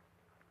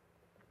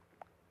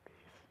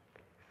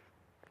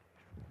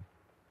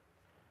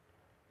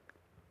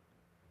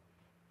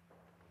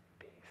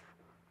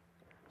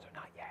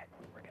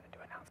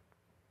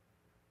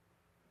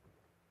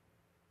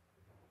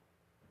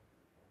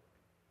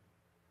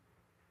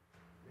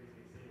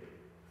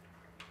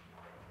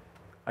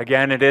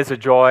 Again, it is a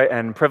joy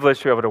and privilege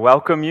to be able to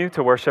welcome you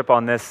to worship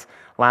on this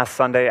last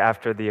Sunday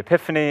after the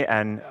Epiphany,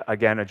 and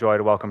again, a joy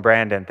to welcome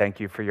Brandon. Thank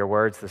you for your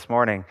words this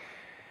morning,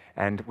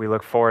 and we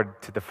look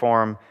forward to the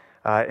forum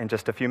in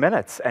just a few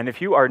minutes. And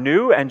if you are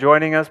new and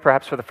joining us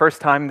perhaps for the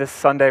first time this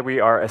Sunday, we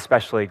are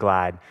especially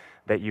glad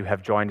that you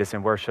have joined us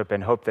in worship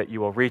and hope that you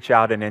will reach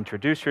out and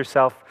introduce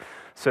yourself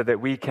so that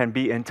we can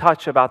be in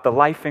touch about the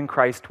life in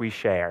Christ we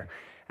share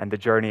and the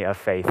journey of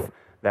faith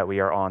that we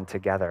are on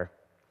together.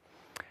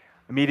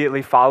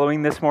 Immediately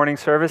following this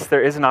morning's service,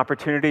 there is an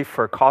opportunity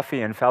for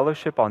coffee and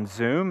fellowship on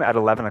Zoom at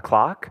 11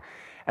 o'clock.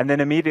 And then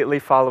immediately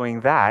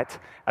following that,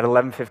 at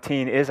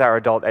 11:15, is our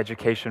adult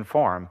education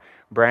forum.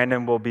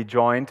 Brandon will be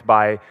joined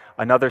by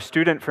another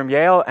student from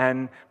Yale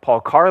and Paul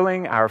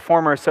Carling, our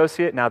former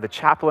associate, now the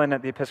chaplain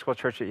at the Episcopal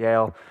Church at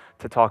Yale,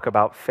 to talk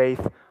about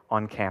faith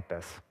on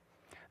campus.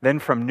 Then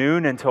from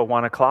noon until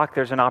 1 o'clock,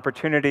 there's an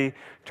opportunity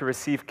to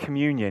receive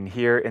communion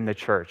here in the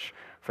church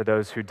for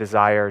those who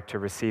desire to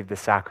receive the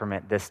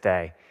sacrament this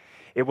day.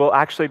 It will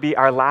actually be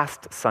our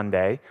last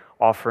Sunday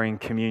offering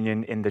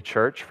communion in the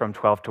church from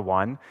 12 to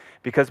 1,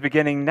 because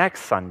beginning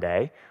next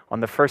Sunday, on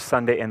the first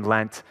Sunday in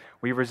Lent,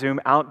 we resume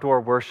outdoor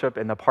worship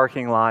in the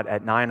parking lot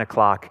at 9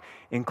 o'clock,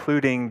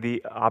 including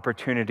the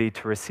opportunity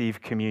to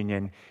receive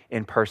communion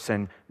in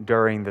person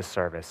during the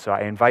service. So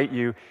I invite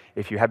you,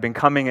 if you have been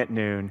coming at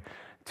noon,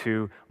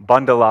 to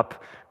bundle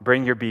up,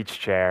 bring your beach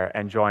chair,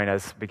 and join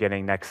us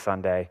beginning next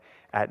Sunday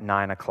at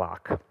 9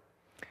 o'clock.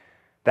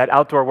 That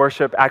outdoor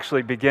worship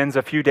actually begins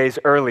a few days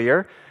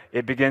earlier.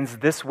 It begins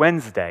this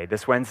Wednesday.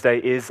 This Wednesday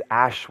is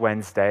Ash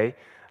Wednesday,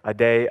 a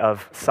day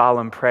of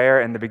solemn prayer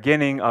and the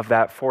beginning of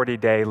that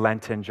 40-day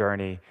Lenten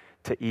journey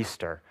to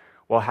Easter.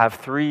 We'll have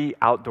 3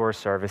 outdoor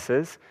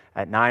services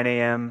at 9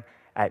 a.m.,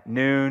 at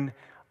noon,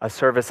 a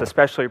service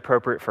especially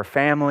appropriate for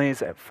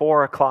families at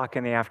 4 o'clock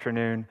in the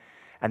afternoon,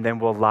 and then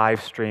we'll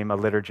live stream a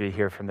liturgy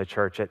here from the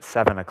church at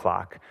 7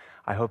 o'clock.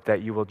 I hope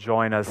that you will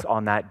join us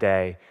on that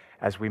day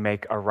as we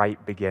make a right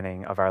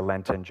beginning of our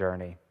Lenten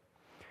journey.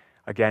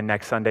 Again,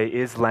 next Sunday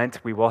is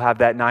Lent. We will have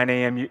that 9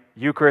 a.m.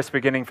 Eucharist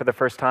beginning for the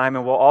first time,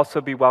 and we'll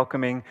also be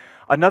welcoming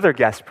another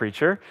guest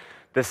preacher,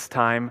 this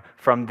time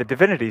from the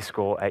Divinity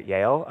School at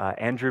Yale.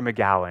 Andrew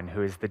McGowan,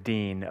 who is the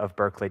Dean of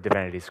Berkeley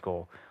Divinity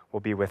School,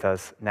 will be with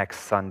us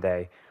next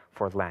Sunday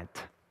for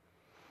Lent.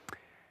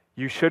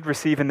 You should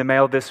receive in the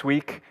mail this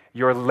week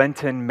your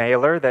Lenten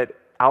mailer that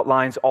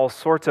outlines all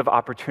sorts of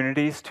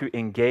opportunities to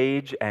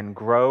engage and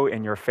grow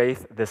in your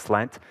faith this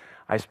Lent.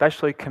 I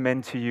especially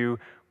commend to you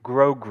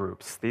grow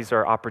groups. These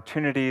are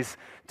opportunities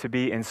to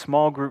be in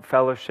small group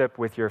fellowship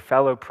with your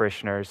fellow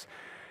parishioners,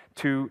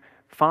 to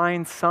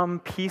find some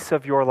piece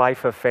of your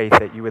life of faith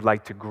that you would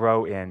like to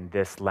grow in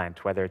this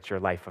Lent, whether it's your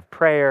life of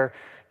prayer,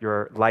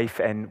 your life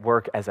and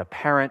work as a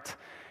parent,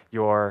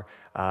 your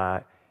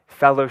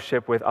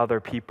fellowship with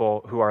other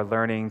people who are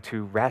learning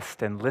to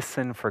rest and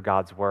listen for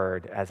God's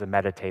word as a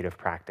meditative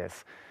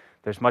practice.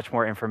 There's much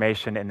more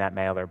information in that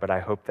mailer, but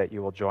I hope that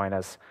you will join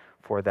us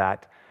for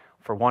that,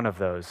 for one of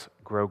those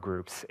grow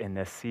groups in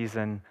this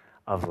season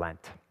of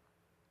Lent.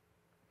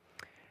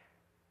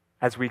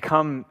 As we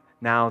come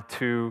now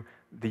to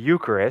the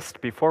Eucharist,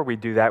 before we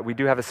do that, we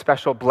do have a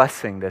special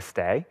blessing this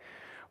day,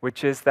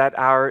 which is that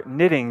our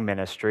knitting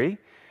ministry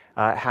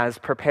has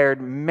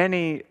prepared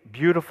many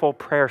beautiful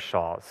prayer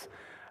shawls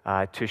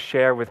to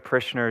share with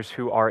parishioners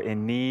who are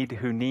in need,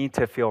 who need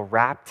to feel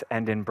wrapped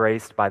and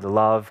embraced by the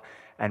love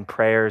and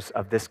prayers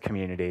of this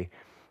community.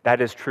 That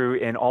is true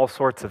in all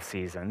sorts of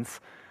seasons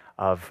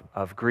of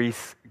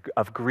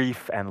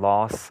grief and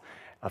loss,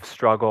 of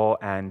struggle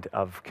and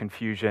of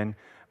confusion,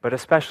 but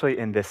especially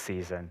in this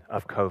season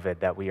of COVID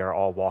that we are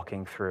all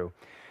walking through.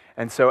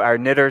 And so our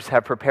knitters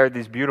have prepared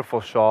these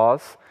beautiful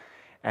shawls,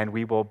 and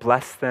we will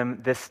bless them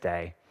this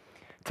day.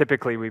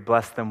 Typically, we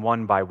bless them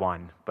one by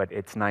one, but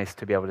it's nice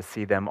to be able to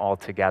see them all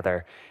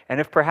together. And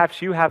if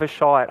perhaps you have a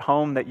shawl at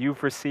home that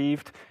you've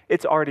received,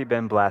 it's already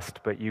been blessed,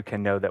 but you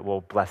can know that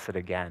we'll bless it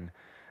again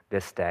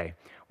this day.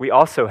 We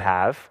also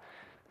have,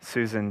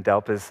 Susan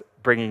Delp is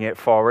bringing it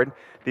forward,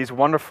 these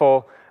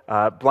wonderful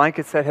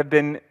blankets that have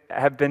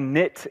been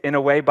knit in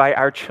a way by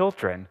our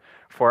children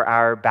for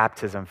our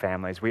baptism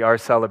families. We are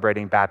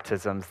celebrating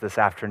baptisms this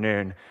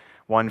afternoon,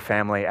 one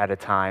family at a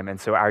time, and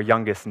so our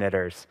youngest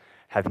knitters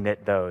have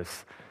knit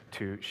those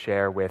to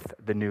share with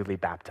the newly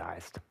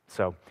baptized.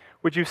 So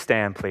would you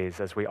stand, please,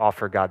 as we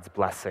offer God's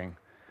blessing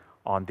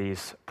on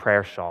these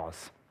prayer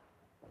shawls.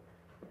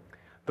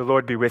 The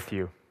Lord be with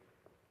you.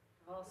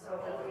 Also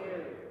with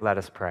you. Let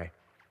us pray.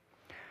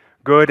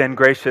 Good and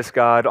gracious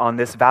God, on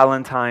this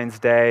Valentine's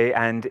Day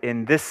and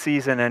in this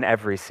season and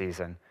every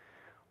season,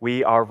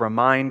 we are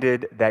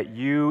reminded that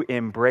you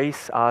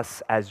embrace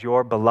us as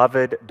your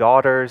beloved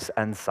daughters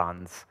and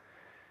sons.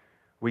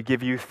 We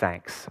give you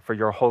thanks for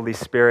your Holy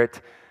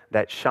Spirit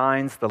that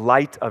shines the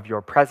light of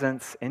your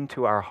presence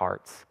into our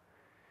hearts.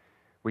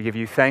 We give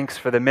you thanks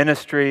for the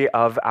ministry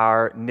of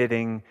our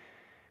knitting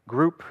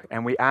group,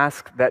 and we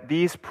ask that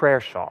these prayer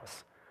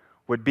shawls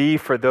would be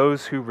for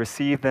those who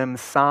receive them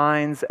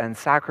signs and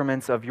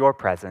sacraments of your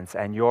presence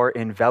and your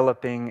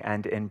enveloping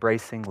and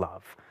embracing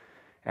love.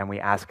 And we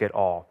ask it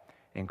all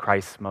in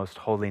Christ's most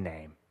holy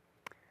name.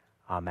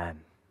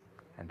 Amen.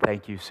 And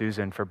thank you,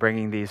 Susan, for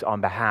bringing these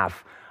on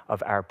behalf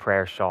of our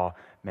prayer shawl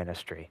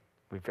ministry.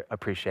 We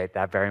appreciate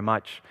that very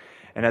much.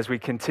 And as we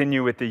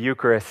continue with the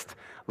Eucharist,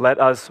 let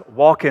us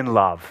walk in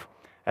love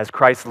as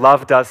Christ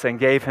loved us and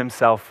gave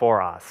himself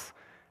for us,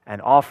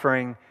 an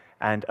offering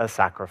and a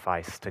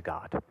sacrifice to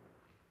God.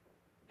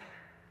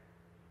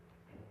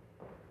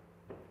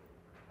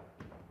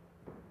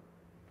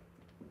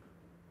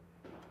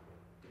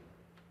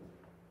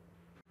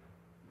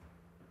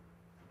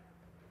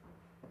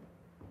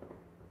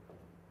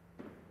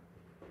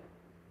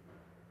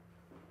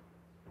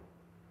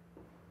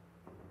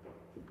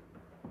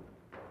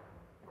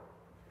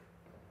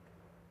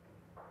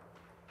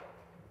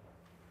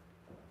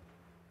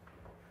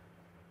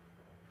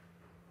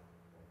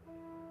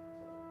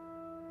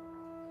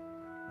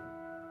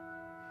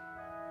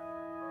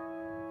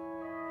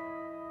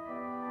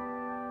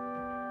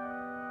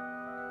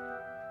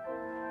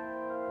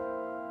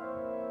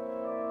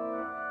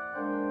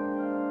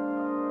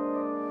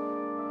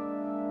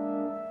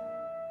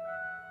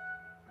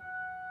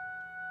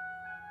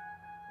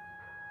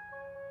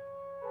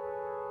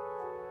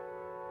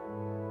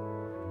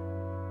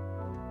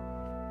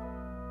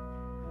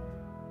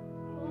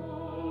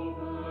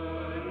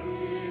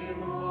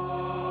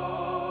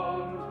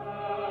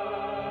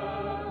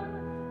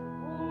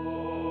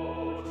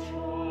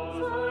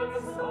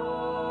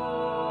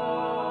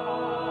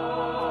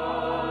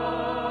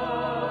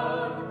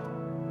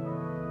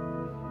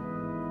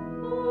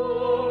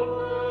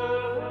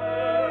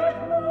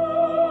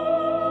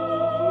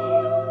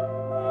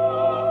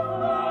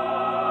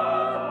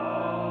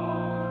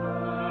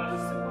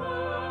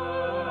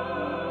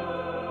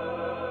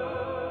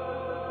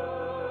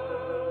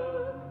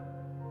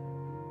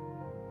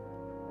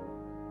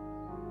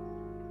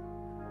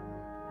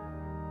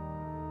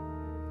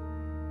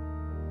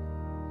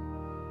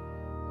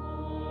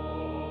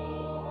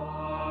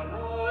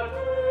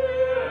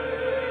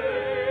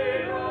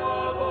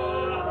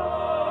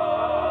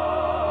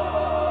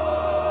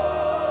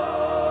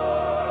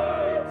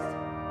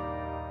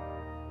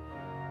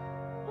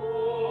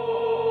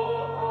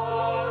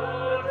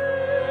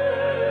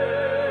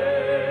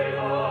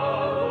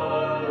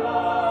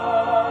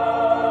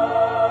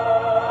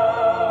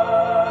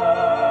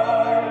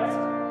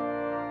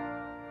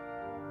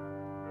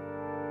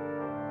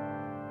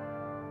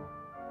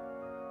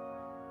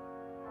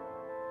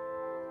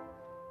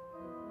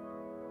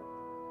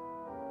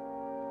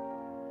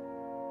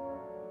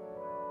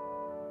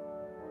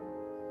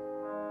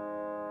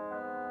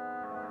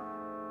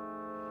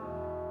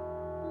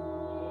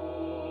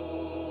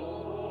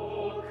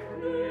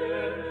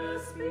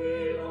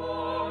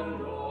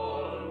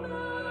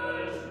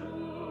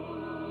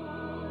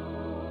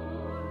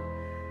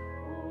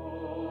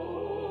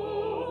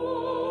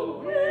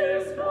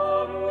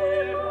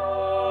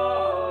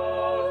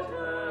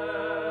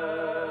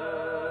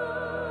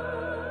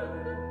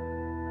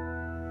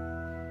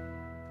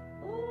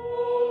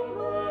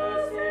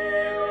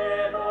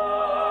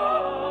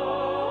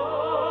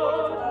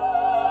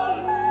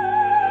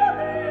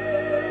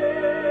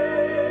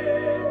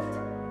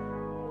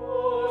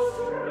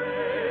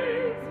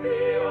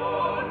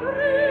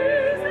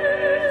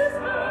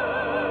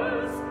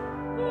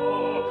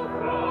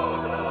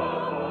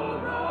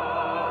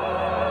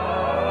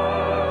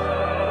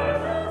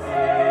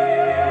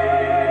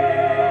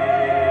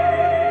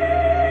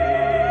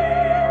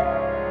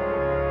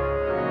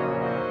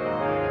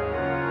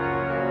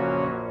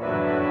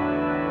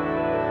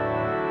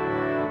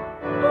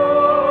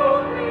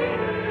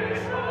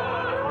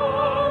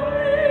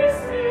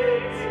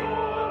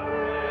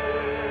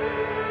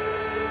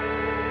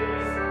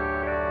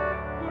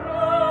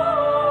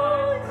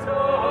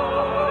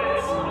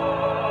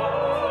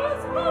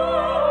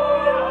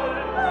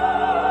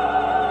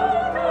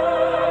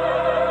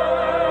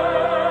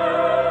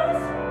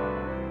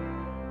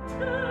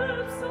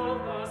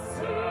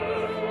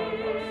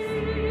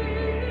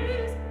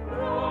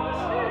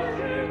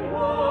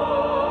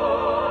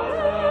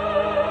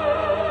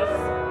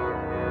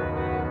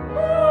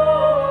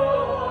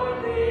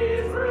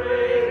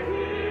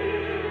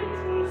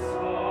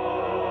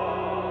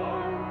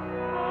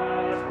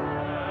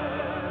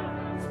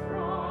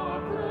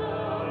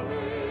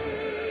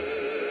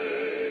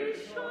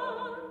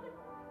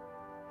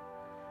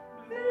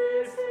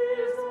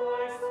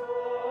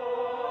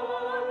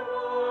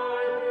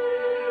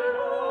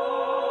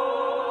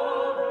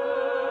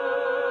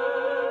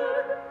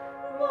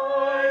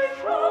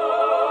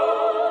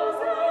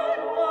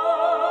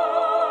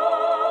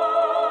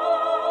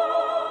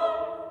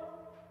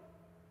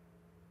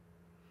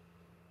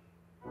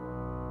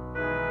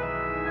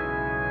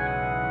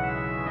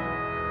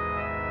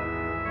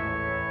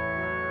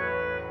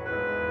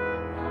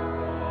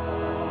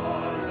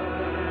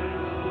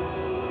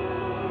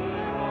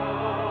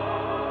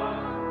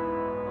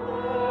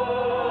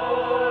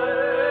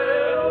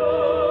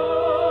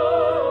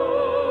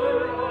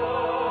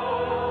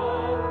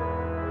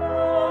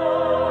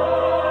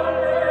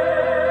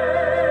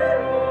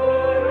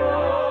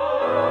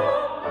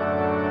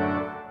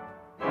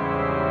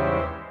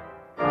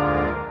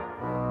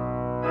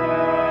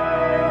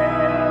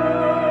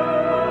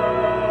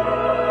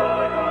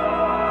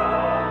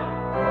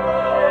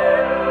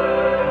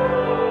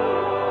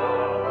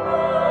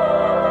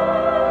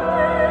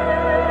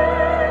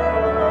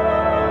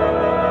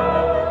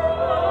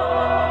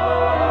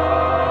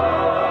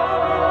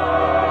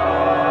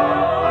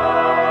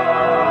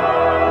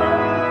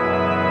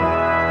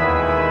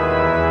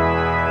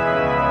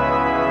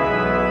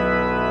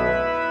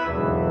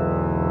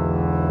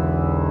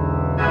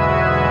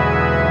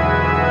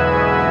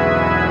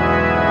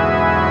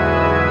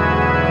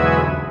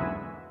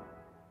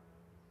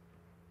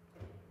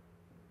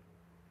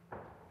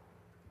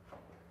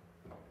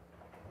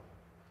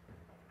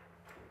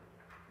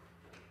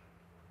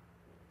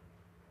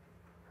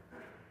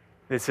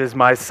 This is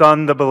my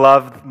Son, the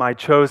beloved, my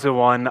chosen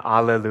one,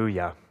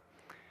 Alleluia.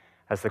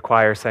 As the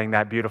choir sang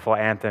that beautiful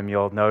anthem,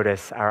 you'll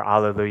notice our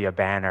Alleluia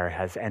banner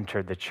has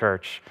entered the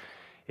church.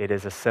 It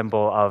is a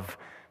symbol of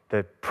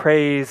the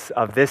praise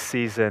of this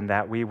season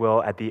that we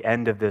will, at the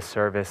end of this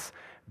service,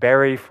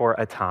 bury for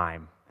a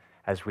time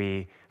as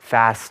we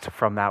fast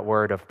from that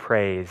word of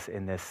praise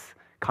in this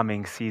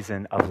coming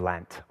season of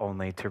Lent,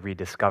 only to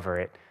rediscover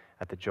it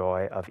at the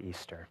joy of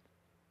Easter.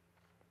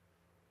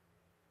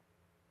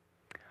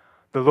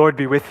 The Lord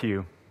be with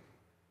you.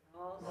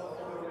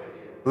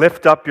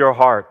 Lift up your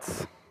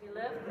hearts.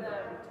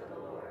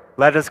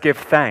 Let us give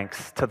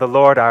thanks to the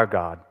Lord our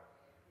God.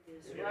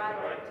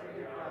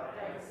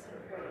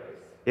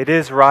 It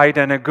is right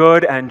and a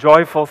good and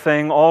joyful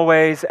thing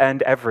always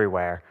and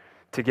everywhere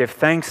to give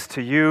thanks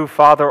to you,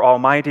 Father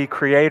Almighty,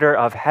 creator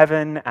of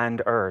heaven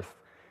and earth,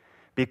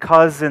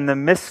 because in the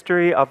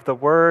mystery of the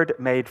Word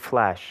made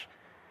flesh,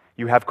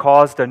 you have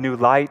caused a new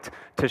light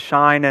to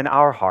shine in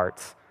our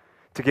hearts,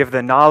 to give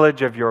the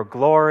knowledge of your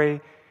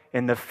glory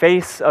in the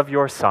face of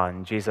your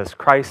Son, Jesus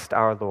Christ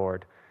our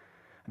Lord.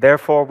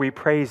 Therefore we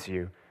praise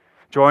you,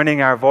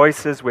 joining our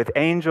voices with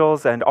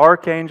angels and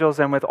archangels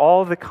and with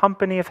all the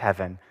company of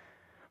heaven,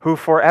 who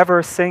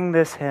forever sing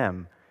this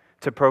hymn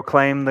to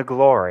proclaim the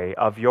glory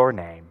of your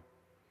name.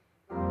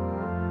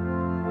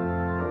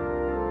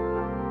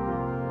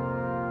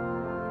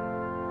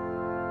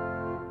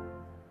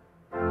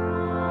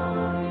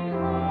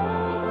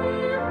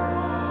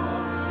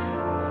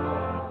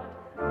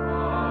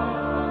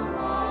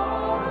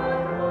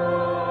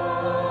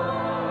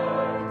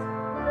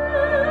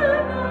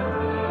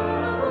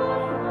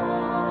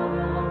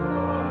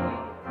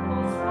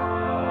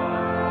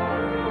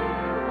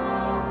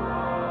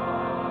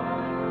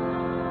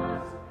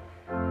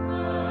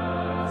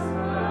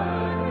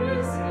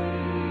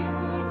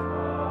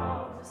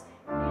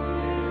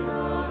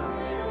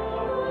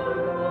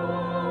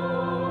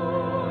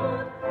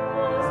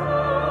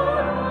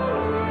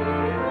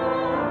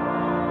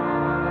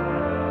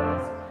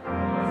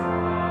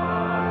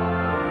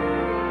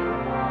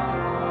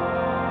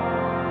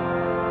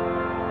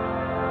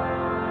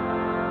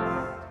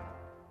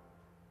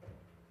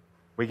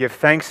 We give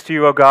thanks to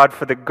you, O God,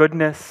 for the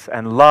goodness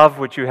and love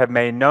which you have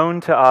made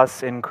known to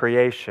us in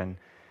creation,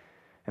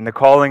 in the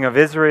calling of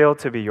Israel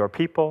to be your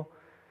people,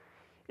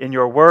 in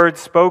your word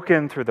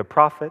spoken through the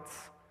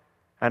prophets,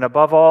 and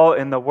above all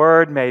in the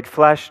word made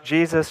flesh,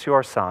 Jesus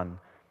your Son.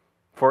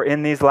 For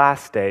in these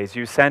last days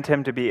you sent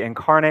him to be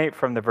incarnate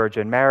from the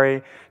Virgin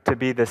Mary, to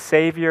be the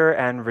Savior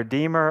and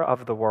Redeemer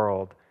of the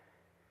world.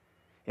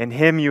 In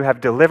him you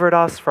have delivered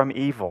us from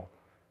evil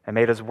and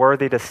made us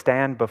worthy to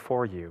stand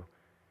before you.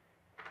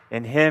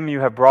 In him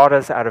you have brought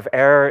us out of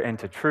error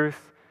into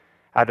truth,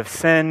 out of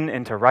sin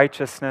into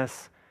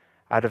righteousness,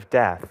 out of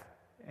death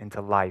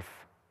into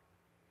life.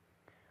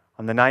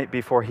 On the night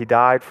before he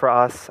died for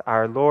us,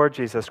 our Lord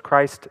Jesus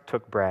Christ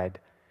took bread.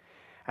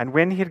 And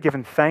when he had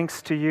given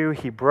thanks to you,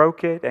 he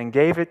broke it and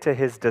gave it to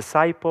his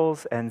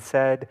disciples and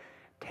said,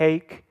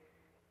 "Take,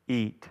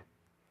 eat.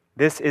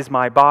 This is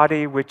my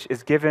body which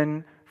is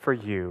given for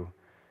you.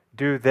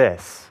 Do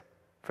this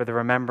for the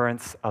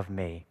remembrance of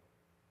me."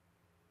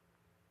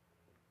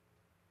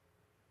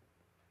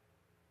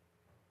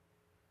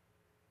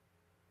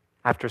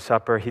 After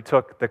supper, he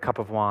took the cup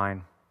of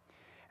wine,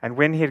 and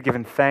when he had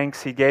given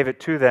thanks, he gave it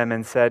to them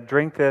and said,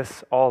 "Drink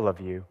this, all of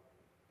you.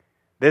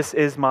 This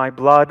is my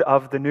blood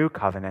of the new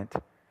covenant,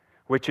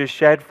 which is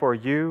shed for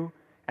you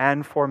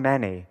and for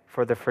many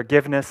for the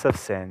forgiveness of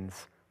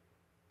sins.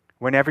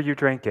 Whenever you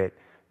drink it,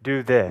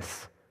 do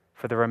this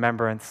for the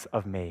remembrance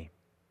of me."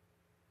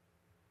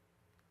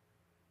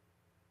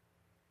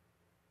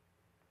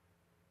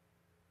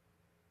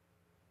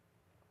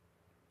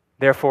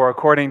 Therefore,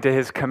 according to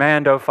his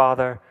command, O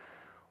Father,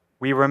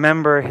 we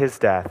remember his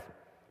death,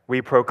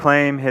 we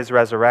proclaim his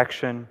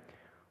resurrection,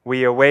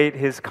 we await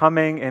his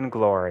coming in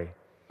glory,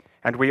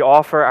 and we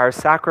offer our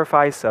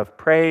sacrifice of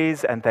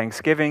praise and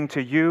thanksgiving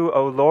to you,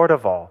 O Lord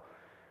of all,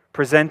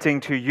 presenting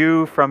to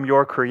you from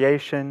your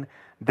creation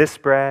this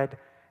bread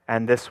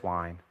and this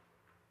wine.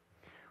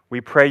 We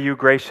pray you,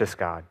 gracious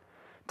God,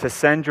 to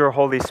send your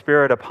Holy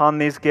Spirit upon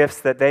these gifts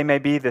that they may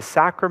be the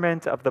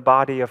sacrament of the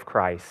body of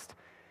Christ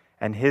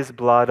and his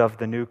blood of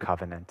the new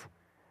covenant.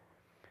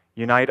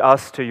 Unite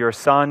us to your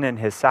Son in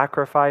his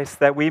sacrifice,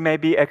 that we may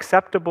be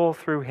acceptable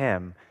through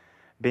him,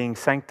 being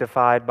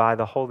sanctified by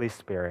the Holy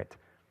Spirit.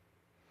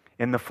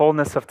 In the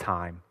fullness of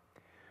time,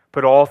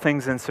 put all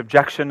things in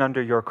subjection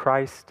under your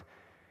Christ,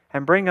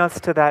 and bring us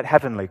to that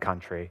heavenly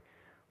country,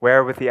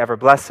 where with the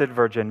ever-blessed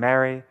Virgin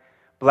Mary,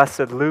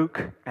 blessed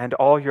Luke, and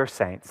all your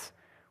saints,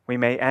 we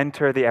may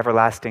enter the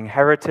everlasting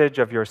heritage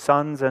of your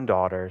sons and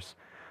daughters,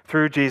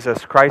 through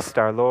Jesus Christ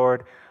our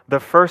Lord,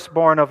 the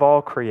firstborn of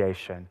all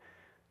creation,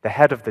 the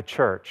head of the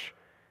church,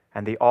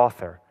 and the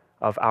author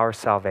of our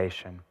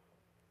salvation.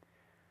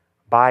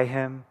 By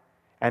him,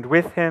 and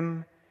with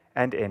him,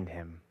 and in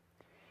him.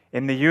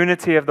 In the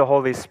unity of the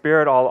Holy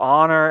Spirit, all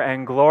honor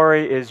and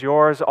glory is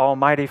yours,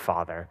 Almighty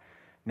Father,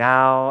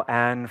 now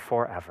and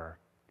forever.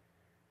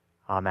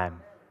 Amen.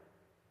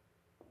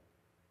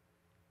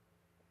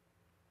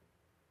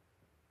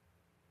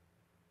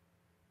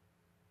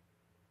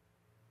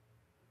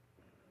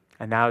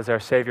 And now, as our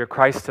Savior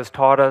Christ has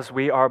taught us,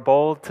 we are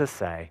bold to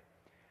say,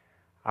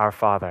 Our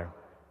Father,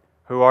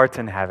 who art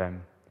in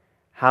heaven,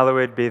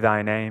 hallowed be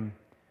thy name.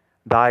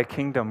 Thy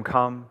kingdom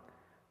come,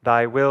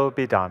 thy will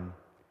be done,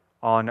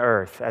 on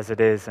earth as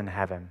it is in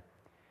heaven.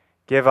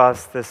 Give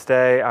us this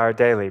day our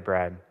daily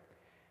bread,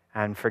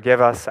 and forgive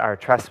us our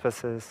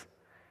trespasses,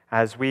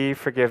 as we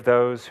forgive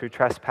those who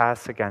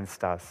trespass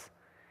against us.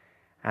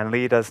 And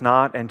lead us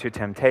not into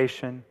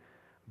temptation,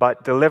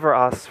 but deliver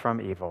us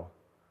from evil.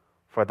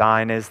 For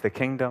thine is the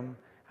kingdom,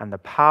 and the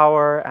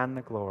power, and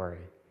the glory,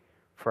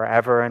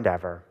 forever and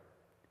ever.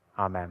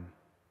 Amen.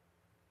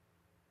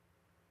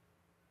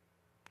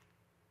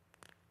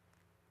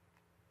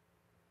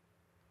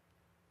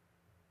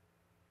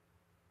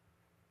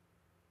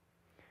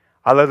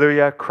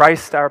 Alleluia,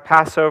 Christ our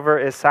Passover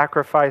is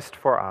sacrificed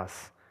for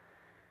us.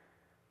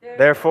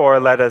 Therefore,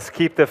 let us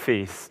keep the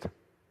feast.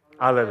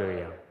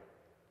 Alleluia.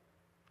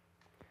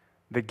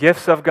 The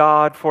gifts of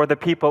God for the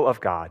people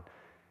of God.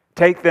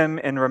 Take them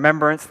in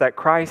remembrance that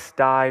Christ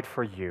died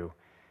for you,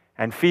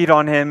 and feed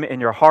on him in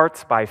your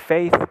hearts by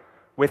faith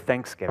with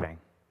thanksgiving.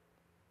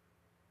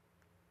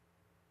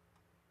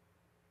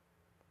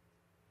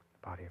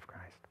 The body of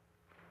Christ.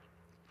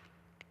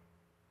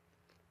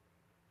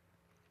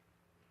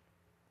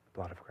 The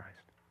blood of Christ.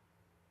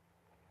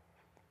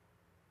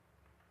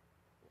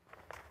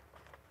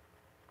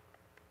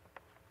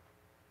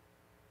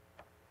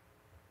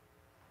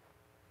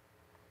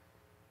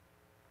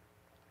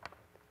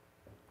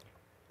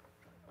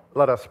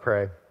 Let us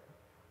pray.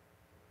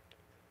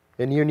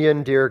 In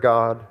union, dear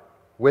God,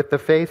 with the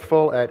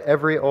faithful at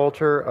every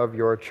altar of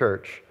your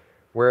church,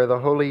 where the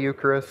Holy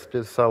Eucharist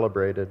is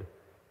celebrated,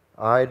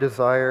 I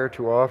desire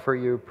to offer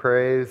you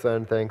praise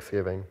and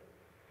thanksgiving.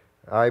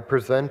 I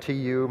present to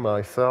you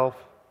myself,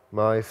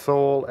 my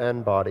soul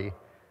and body,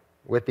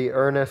 with the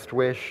earnest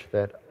wish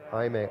that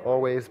I may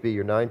always be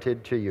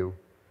united to you.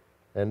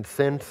 And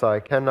since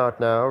I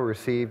cannot now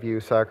receive you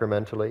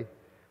sacramentally,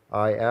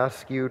 I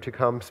ask you to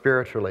come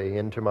spiritually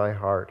into my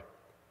heart.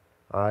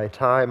 I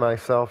tie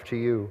myself to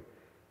you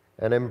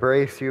and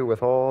embrace you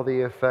with all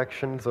the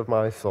affections of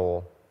my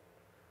soul.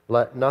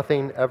 Let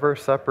nothing ever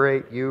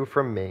separate you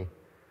from me.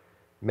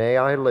 May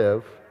I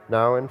live,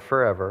 now and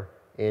forever,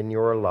 in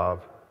your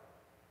love.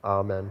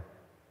 Amen.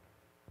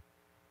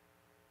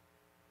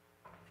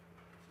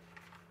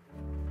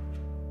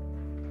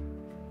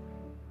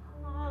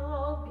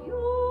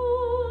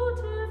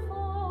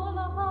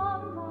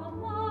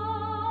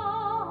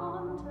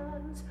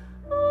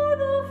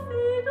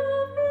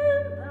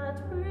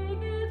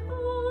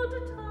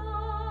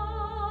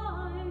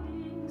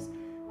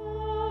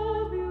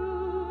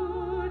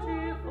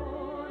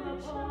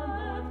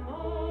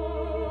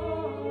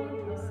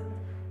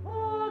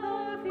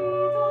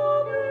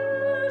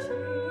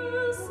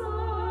 So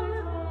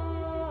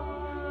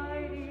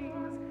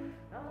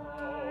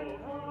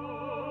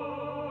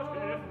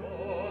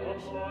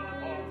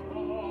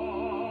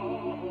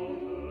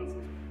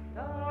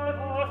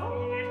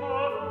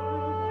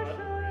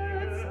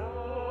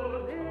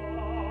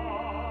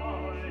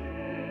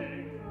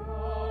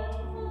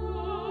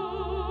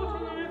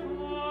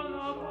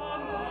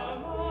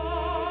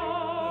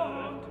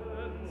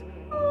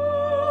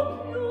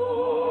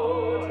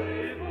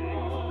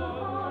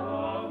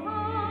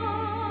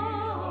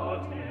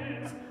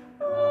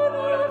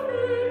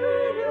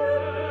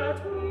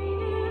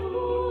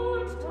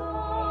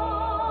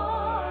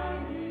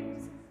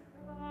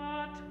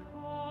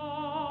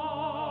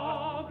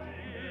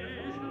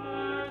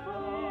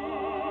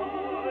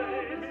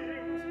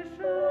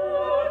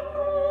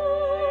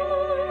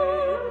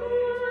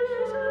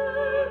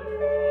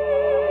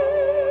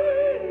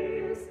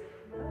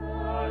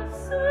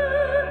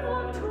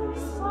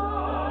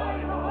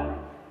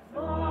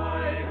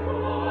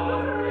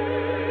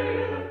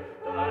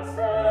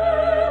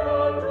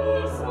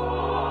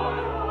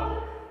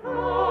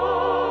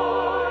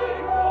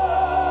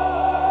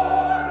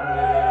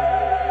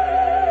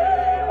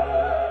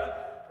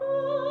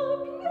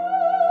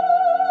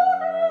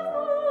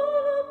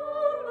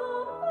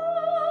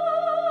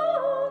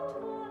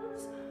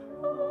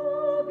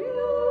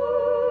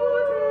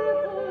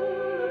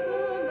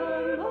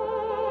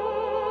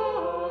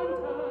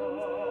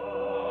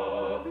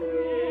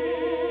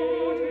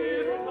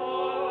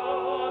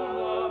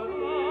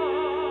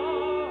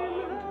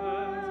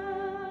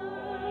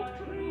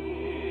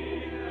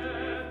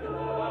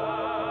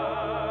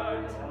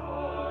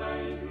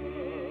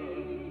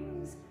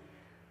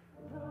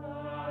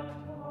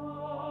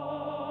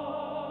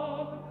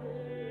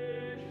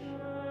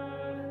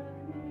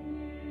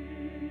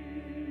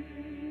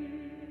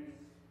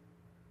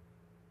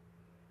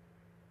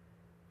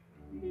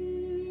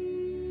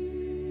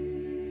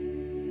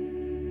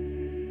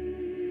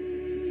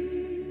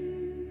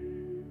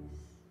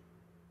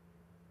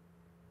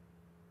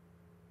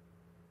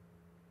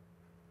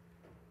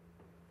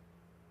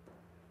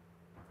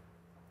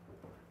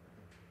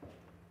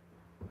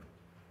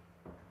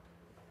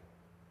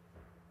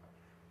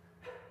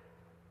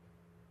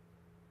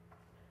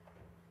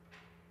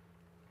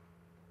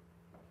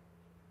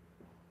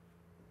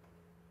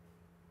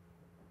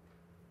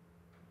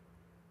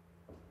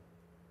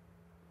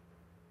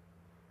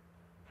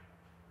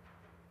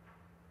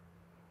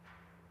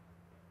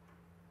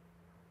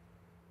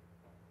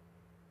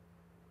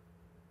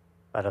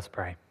Let us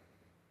pray.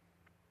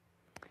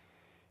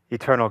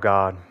 Eternal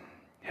God,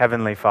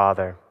 Heavenly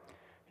Father,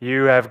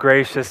 you have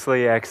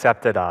graciously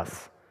accepted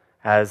us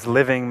as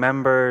living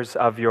members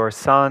of your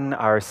Son,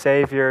 our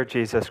Savior,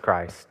 Jesus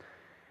Christ,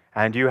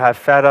 and you have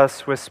fed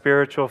us with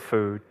spiritual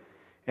food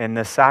in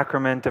the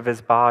sacrament of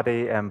his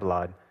body and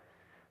blood.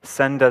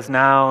 Send us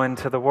now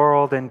into the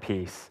world in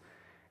peace,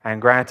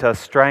 and grant us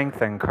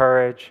strength and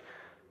courage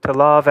to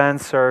love and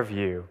serve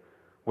you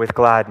with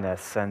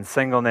gladness and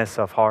singleness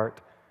of heart,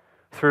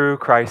 through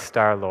Christ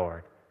our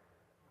Lord.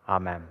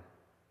 Amen.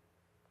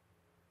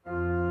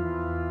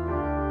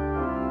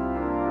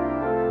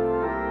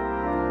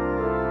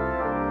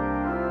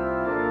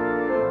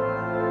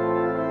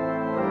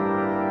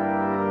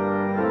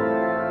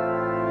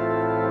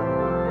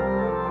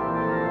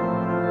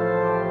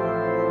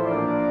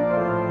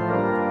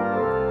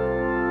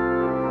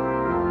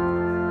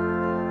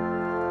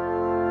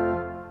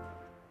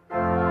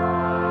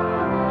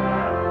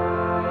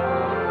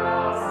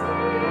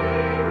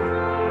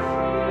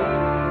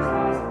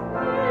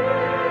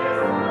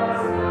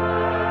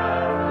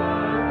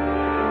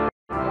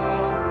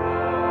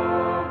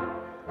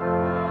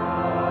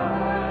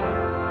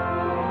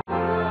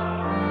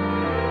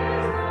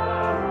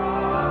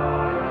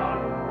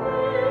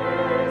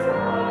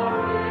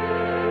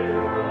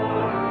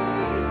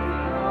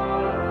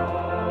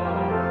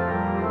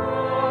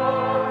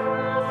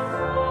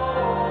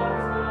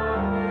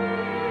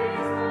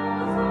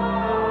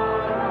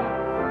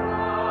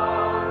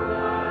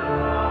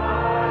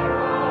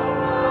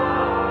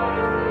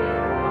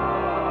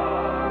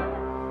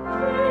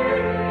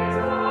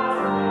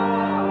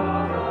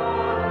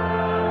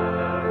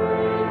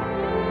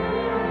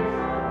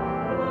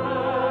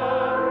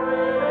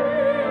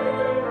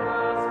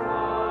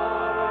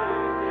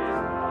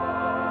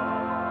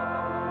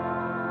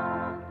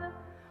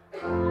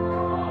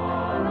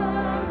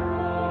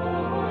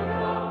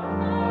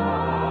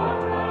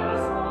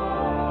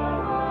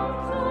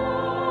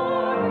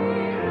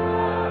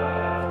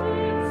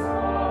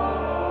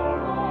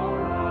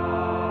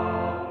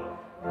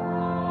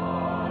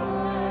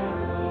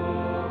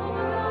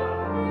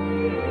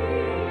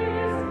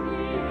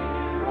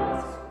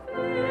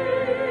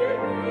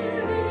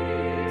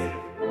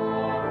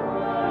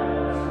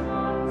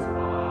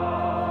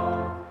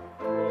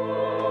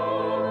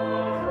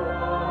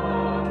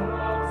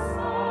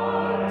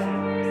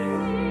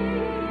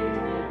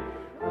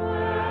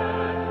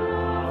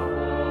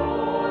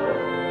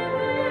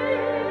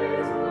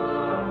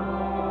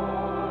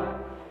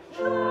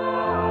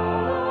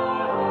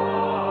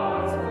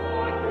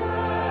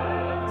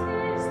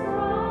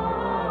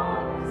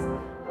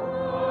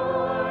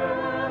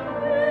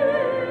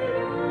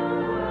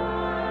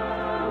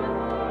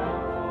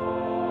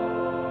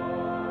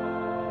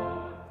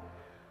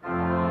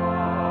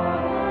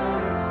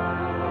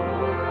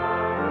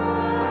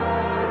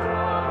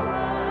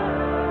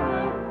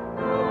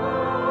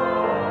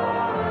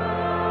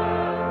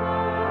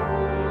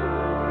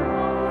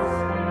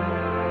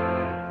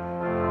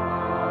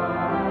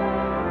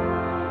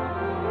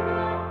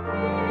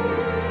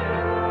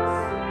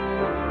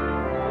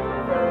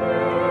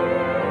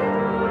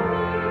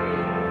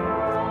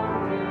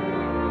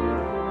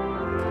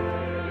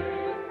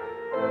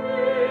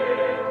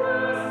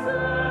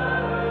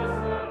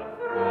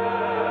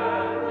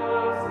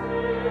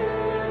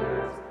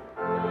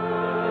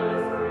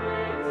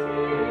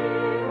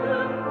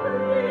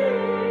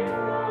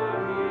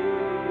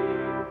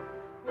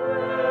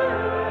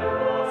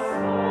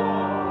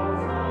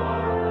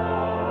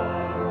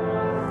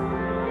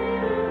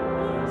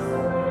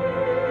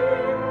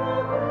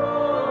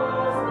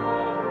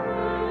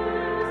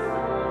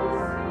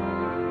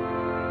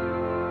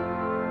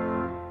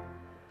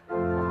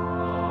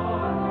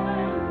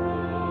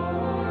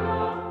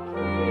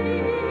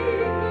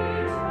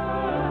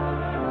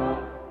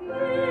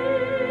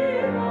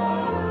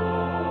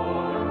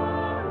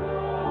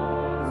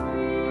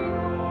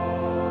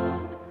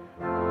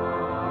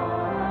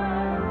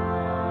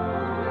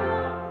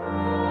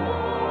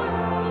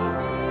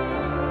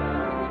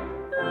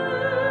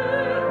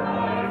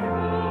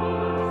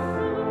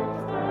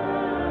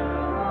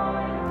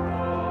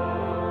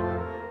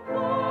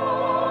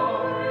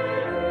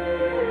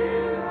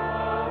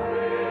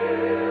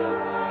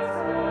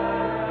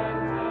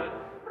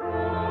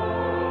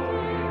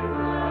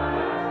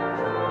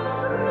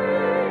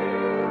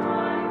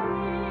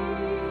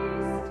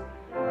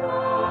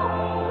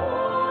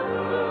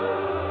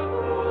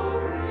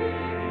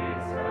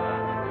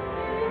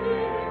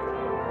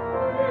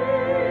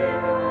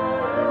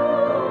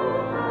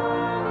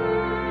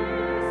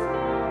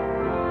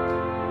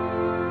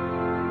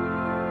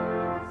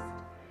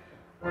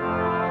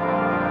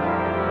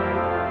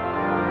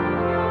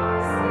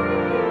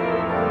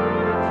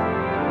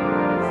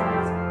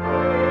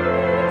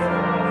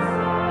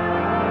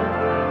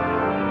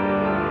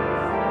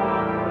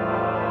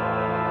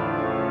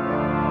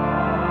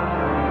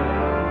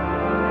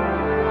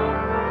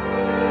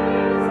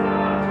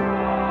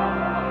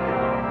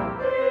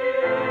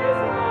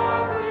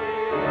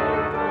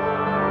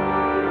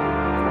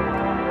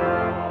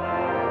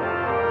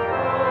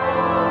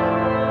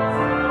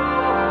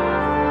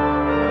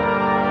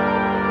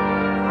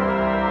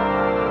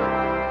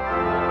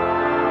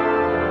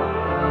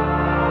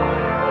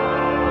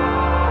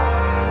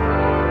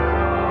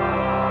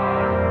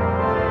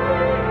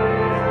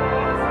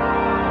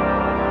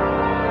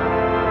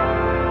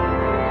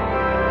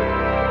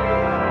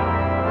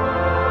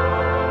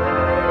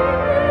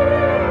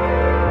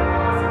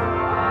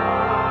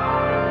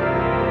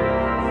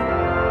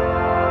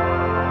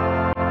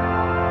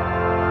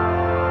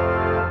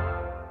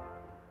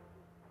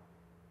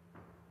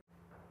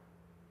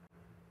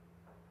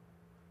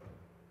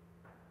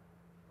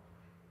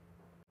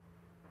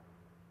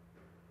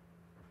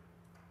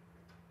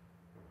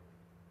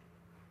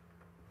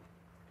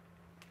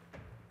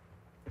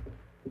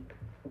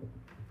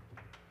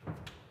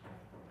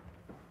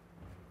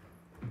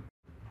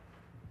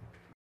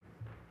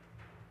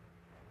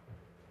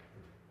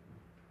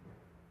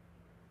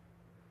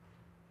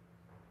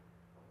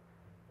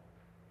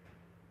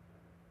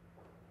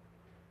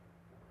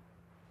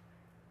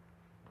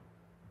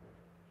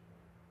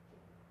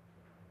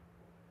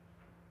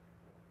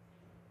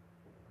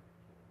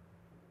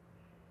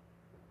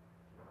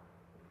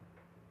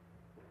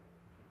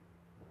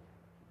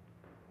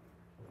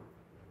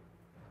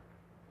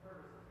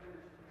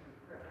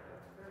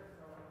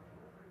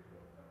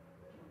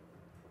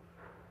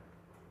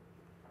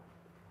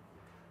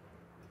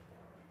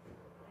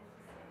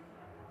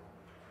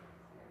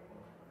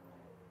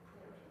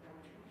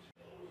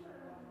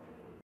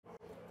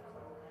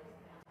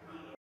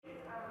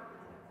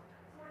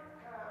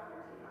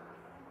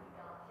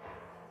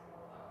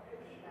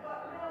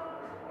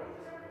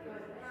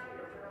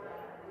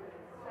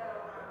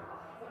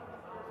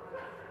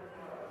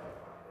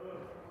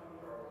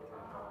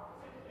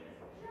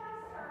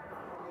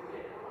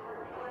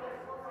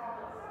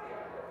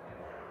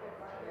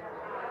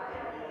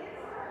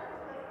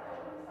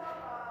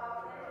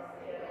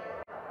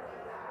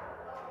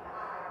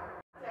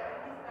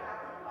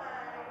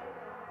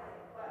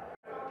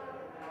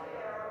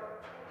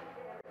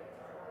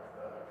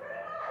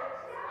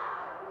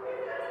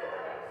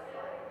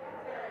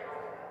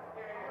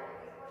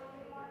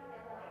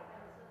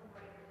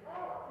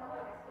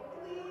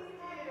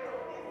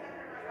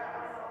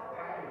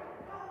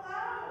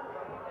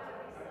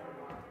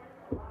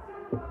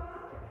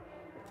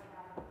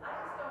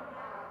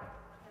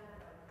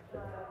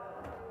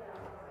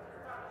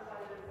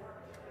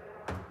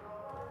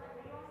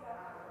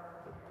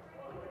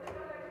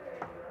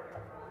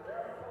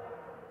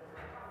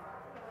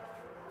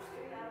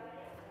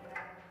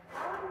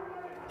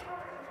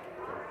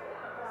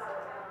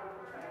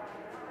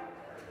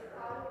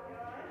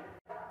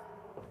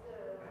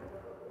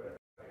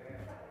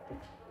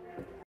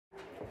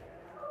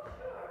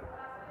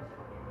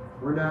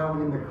 We're now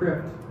in the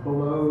crypt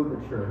below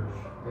the church,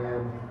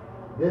 and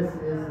this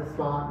is the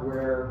spot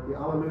where the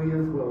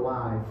Alleluias will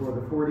lie for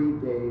the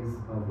 40 days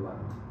of Lent.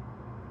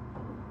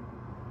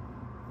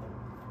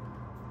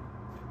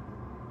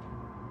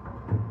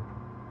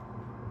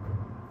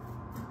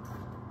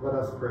 Let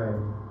us pray.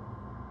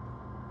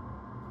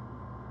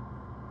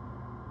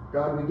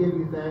 God, we give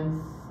you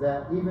thanks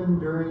that even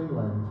during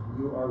Lent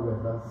you are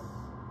with us.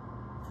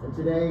 And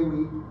today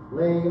we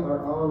lay our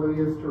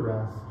Alleluias to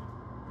rest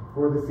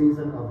for the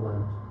season of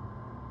Lent.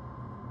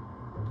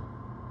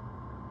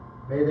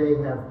 May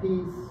they have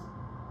peace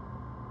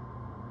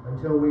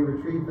until we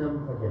retrieve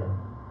them again.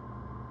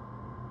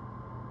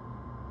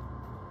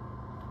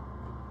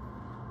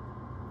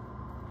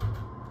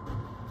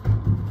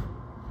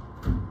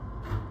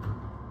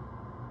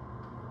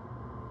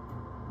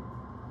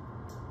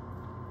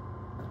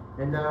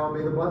 And now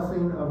may the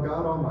blessing of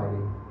God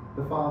Almighty,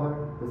 the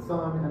Father, the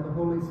Son, and the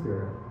Holy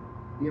Spirit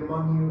be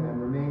among you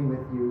and remain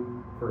with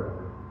you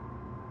forever.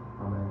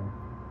 Amen.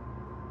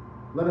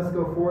 Let us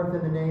go forth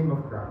in the name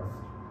of Christ.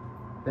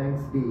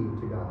 Thanks be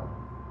to God.